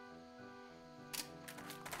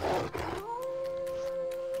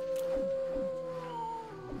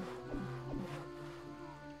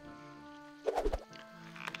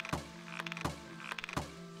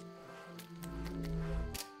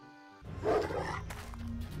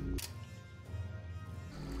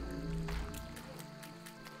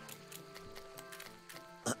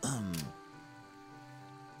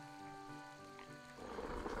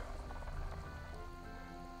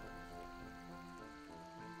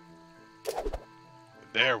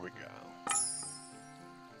 There we go.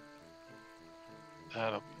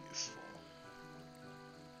 That'll be useful.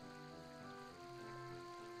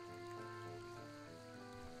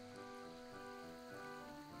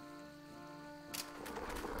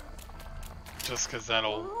 Just because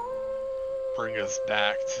that'll bring us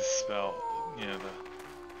back to spell, you know, the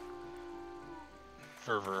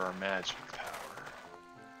fervor our magic power.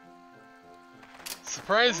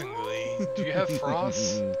 Surprisingly, do you have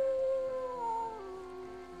frost?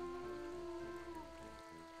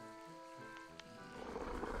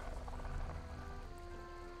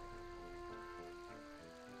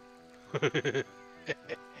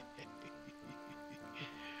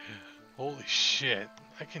 Holy shit,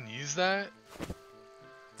 I can use that?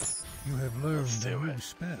 You have learned a new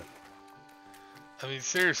spell. I mean,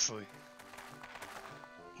 seriously.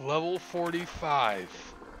 Level 45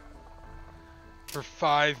 for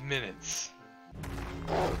 5 minutes.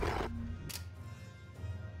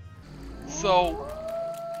 So,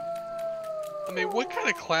 I mean, what kind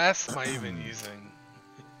of class am I even using?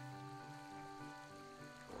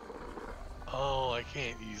 Oh, I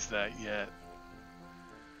can't use that yet.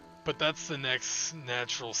 But that's the next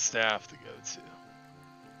natural staff to go to.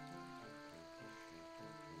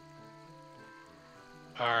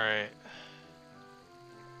 Alright.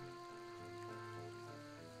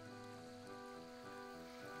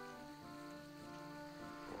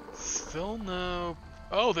 Still no...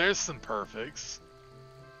 Oh, there's some perfects.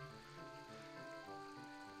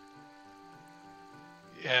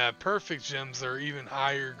 Yeah, perfect gems are even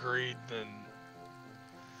higher grade than,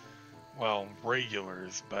 well,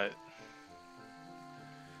 regulars, but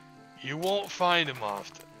You won't find them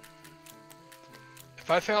often. If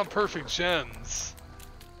I found perfect gems,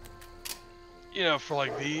 you know, for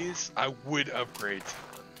like these, I would upgrade to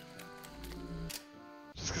them.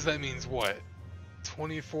 Just because that means what?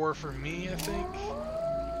 24 for me, I think?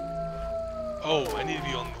 Oh, I need to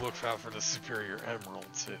be on the lookout for the superior emerald,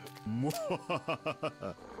 too.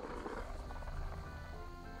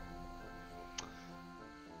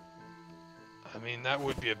 I mean, that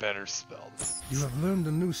would be a better spell. You have learned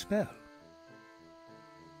a new spell.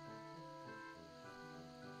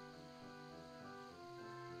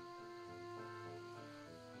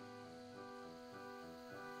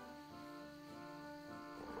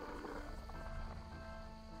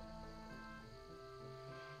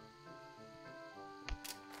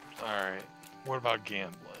 Alright, what about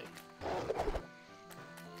gambling?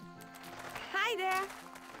 Hi there.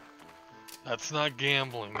 That's not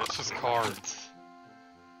gambling, that's just cards.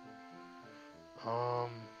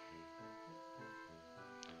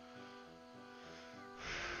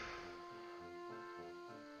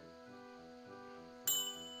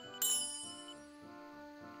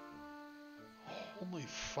 Holy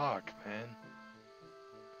fuck, man.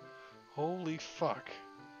 Holy fuck.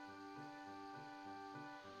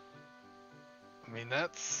 I mean,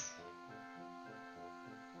 that's...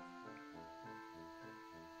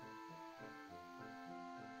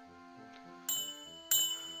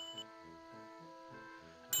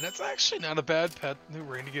 And that's actually not a bad pet new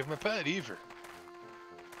ring to give my pet either.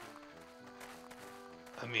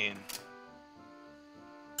 I mean...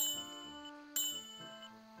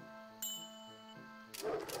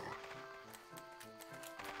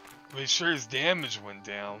 sure his damage went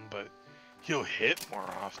down, but he'll hit more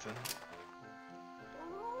often.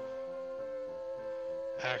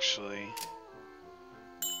 Actually,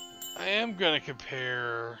 I am gonna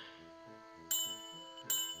compare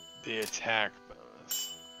the attack bonus.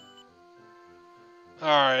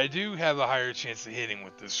 Alright, I do have a higher chance of hitting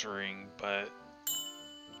with this ring, but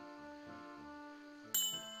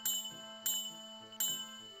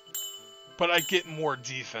I get more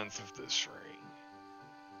defense with this ring.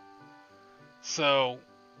 So,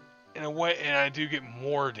 in a way, and I do get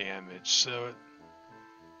more damage, so it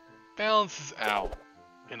balances out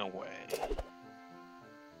in a way.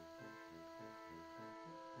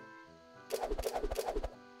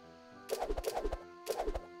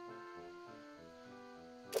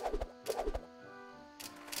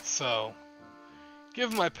 So,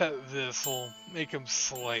 give my pet this will make him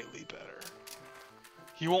slightly better.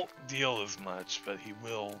 He won't deal as much, but he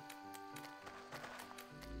will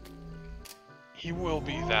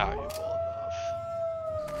be valuable enough.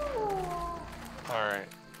 Alright.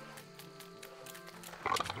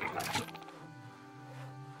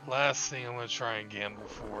 Last thing I'm going to try and gamble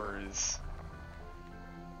for is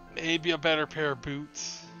maybe a better pair of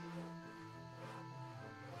boots.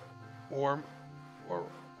 Or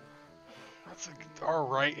that's a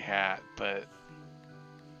alright hat, but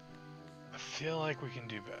I feel like we can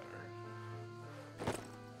do better.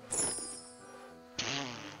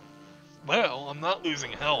 Well, I'm not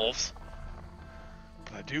losing health,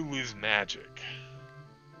 but I do lose magic.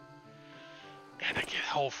 And I get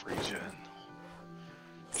health regen.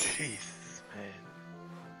 Jeez, man.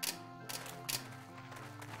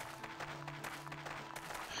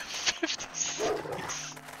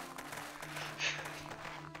 56.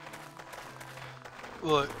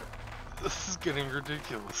 Look, this is getting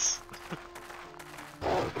ridiculous.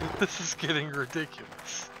 This is getting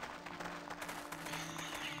ridiculous.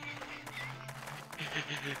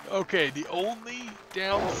 Okay, the only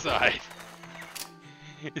downside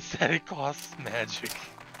is that it costs magic.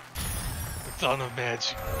 A ton of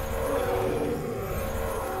magic.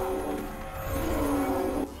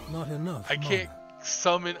 Not enough. I can't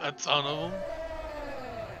summon a ton of them.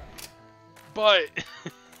 But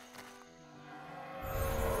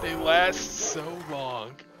they last so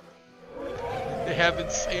long. They have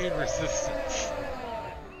insane resistance.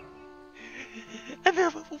 And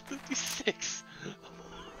they're level 56.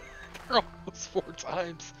 They're almost 4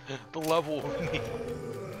 times the level of me.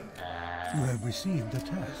 You have received a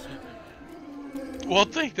task. We'll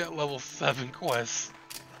take that level 7 quest.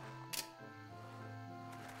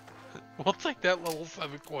 We'll take that level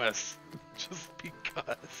 7 quest. Just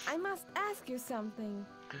because. I must ask you something.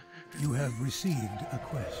 You have received a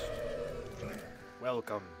quest.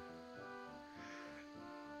 Welcome.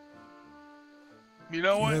 You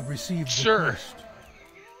know what? You have received Sure. the quest.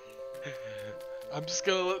 I'm just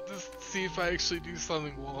gonna let this see if I actually do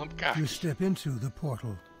something while I'm cocky. You step into the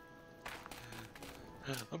portal.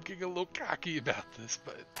 I'm getting a little cocky about this,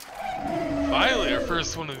 but finally our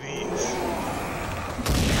first one of these.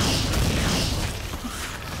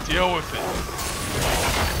 Deal with it.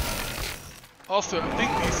 Also, I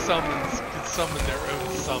think these summons could summon their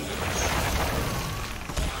own summons.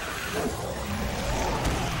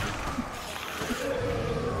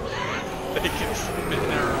 They can summon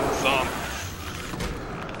their own zombies.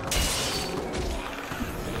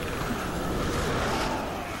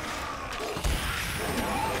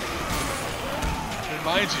 And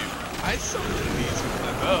mind you, I summoned these with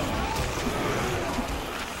my bow.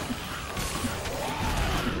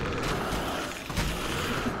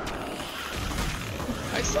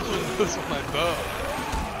 I summoned those with my bow.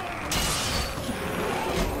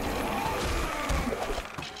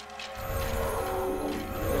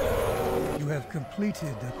 You have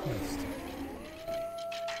completed the quest.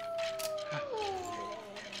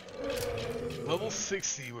 Level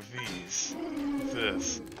 60 with these. With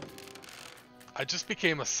this. I just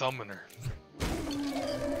became a summoner.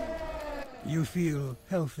 You feel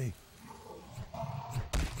healthy.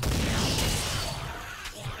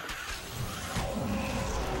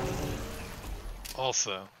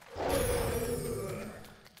 Also.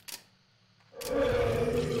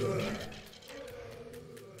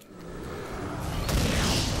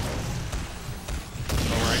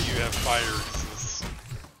 Alright, you have fire resist.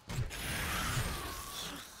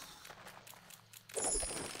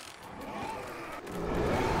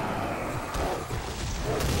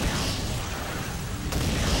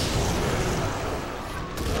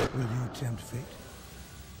 Will you tempt fate?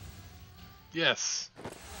 Yes.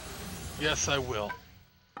 Yes, I will.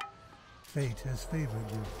 Fate has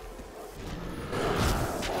favored you.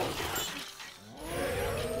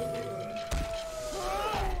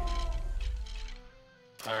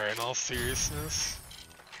 Alright, in all seriousness.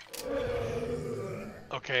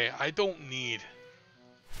 Okay, I don't need...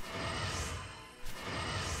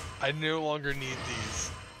 I no longer need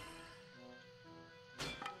these.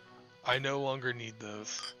 I no longer need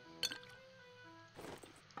those.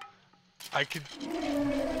 I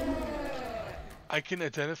can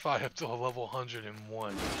identify up to a level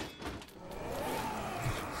 101.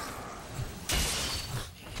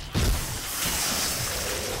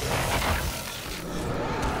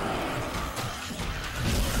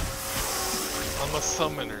 I'm a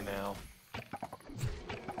summoner now.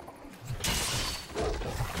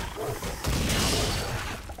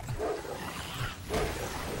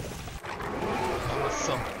 I'm a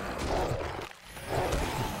summoner.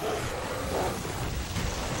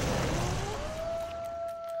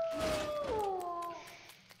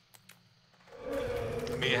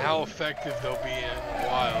 I mean, how effective they'll be in a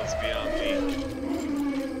while is beyond me.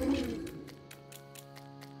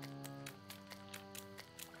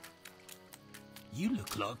 You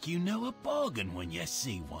look like you know a bargain when you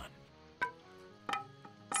see one.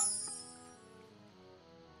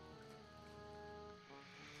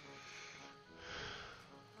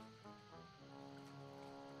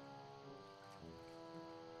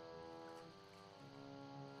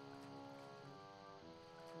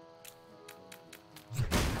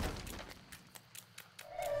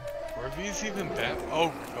 Were these even bad?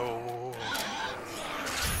 Oh, oh.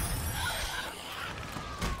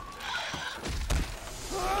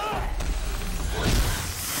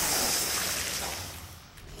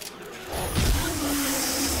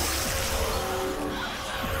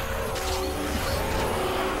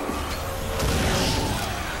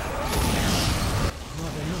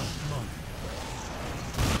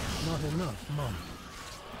 Not enough, Mom.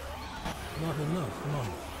 Not enough, Mom.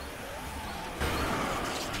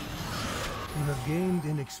 You have gained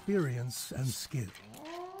in experience and skill.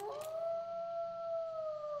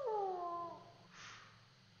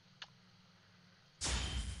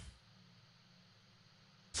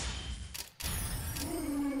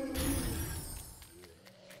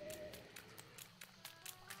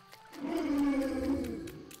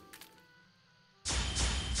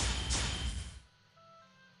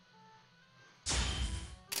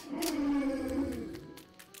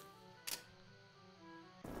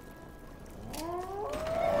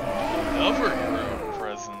 Another hero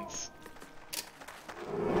presence.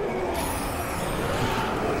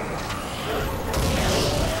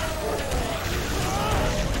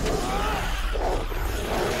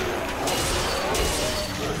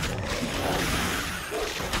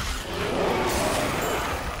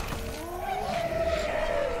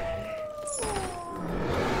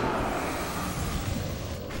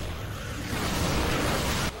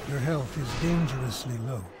 Your health is dangerously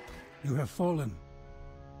low. You have fallen.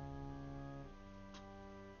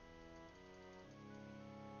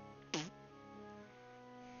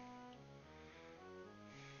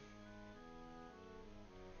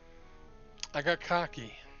 I got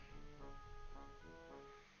cocky.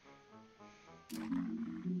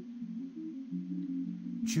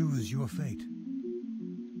 Choose your fate.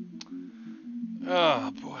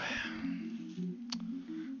 Oh boy.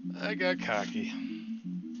 I got cocky.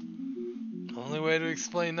 Only way to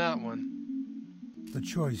explain that one. The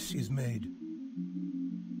choice is made.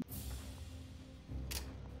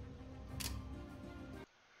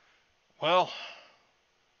 Well.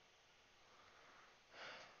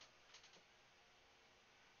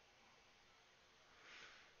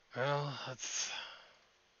 Well, that's...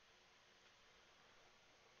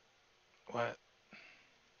 What?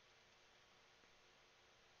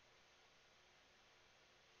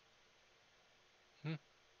 Hmm?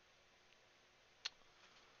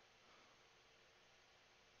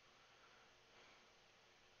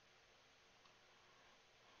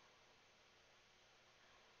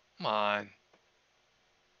 Come on.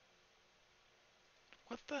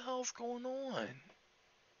 What the hell's going on?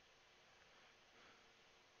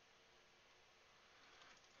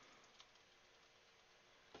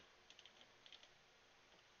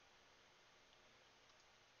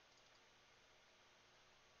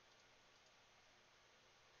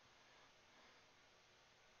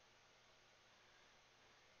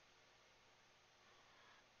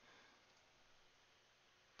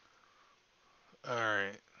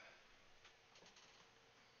 Alright.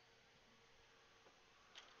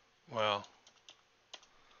 Well,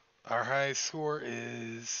 our high score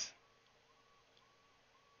is...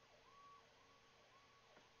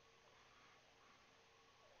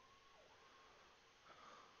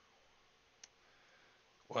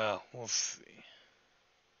 Well, we'll see.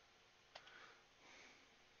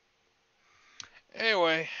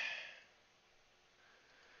 Anyway,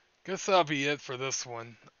 guess that'll be it for this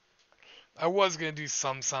one. I was going to do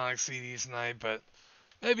some Sonic CDs tonight, but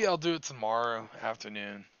maybe I'll do it tomorrow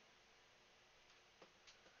afternoon.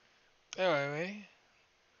 Anyway,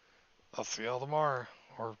 I'll see y'all tomorrow,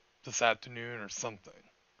 or this afternoon, or something.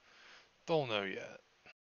 Don't know yet.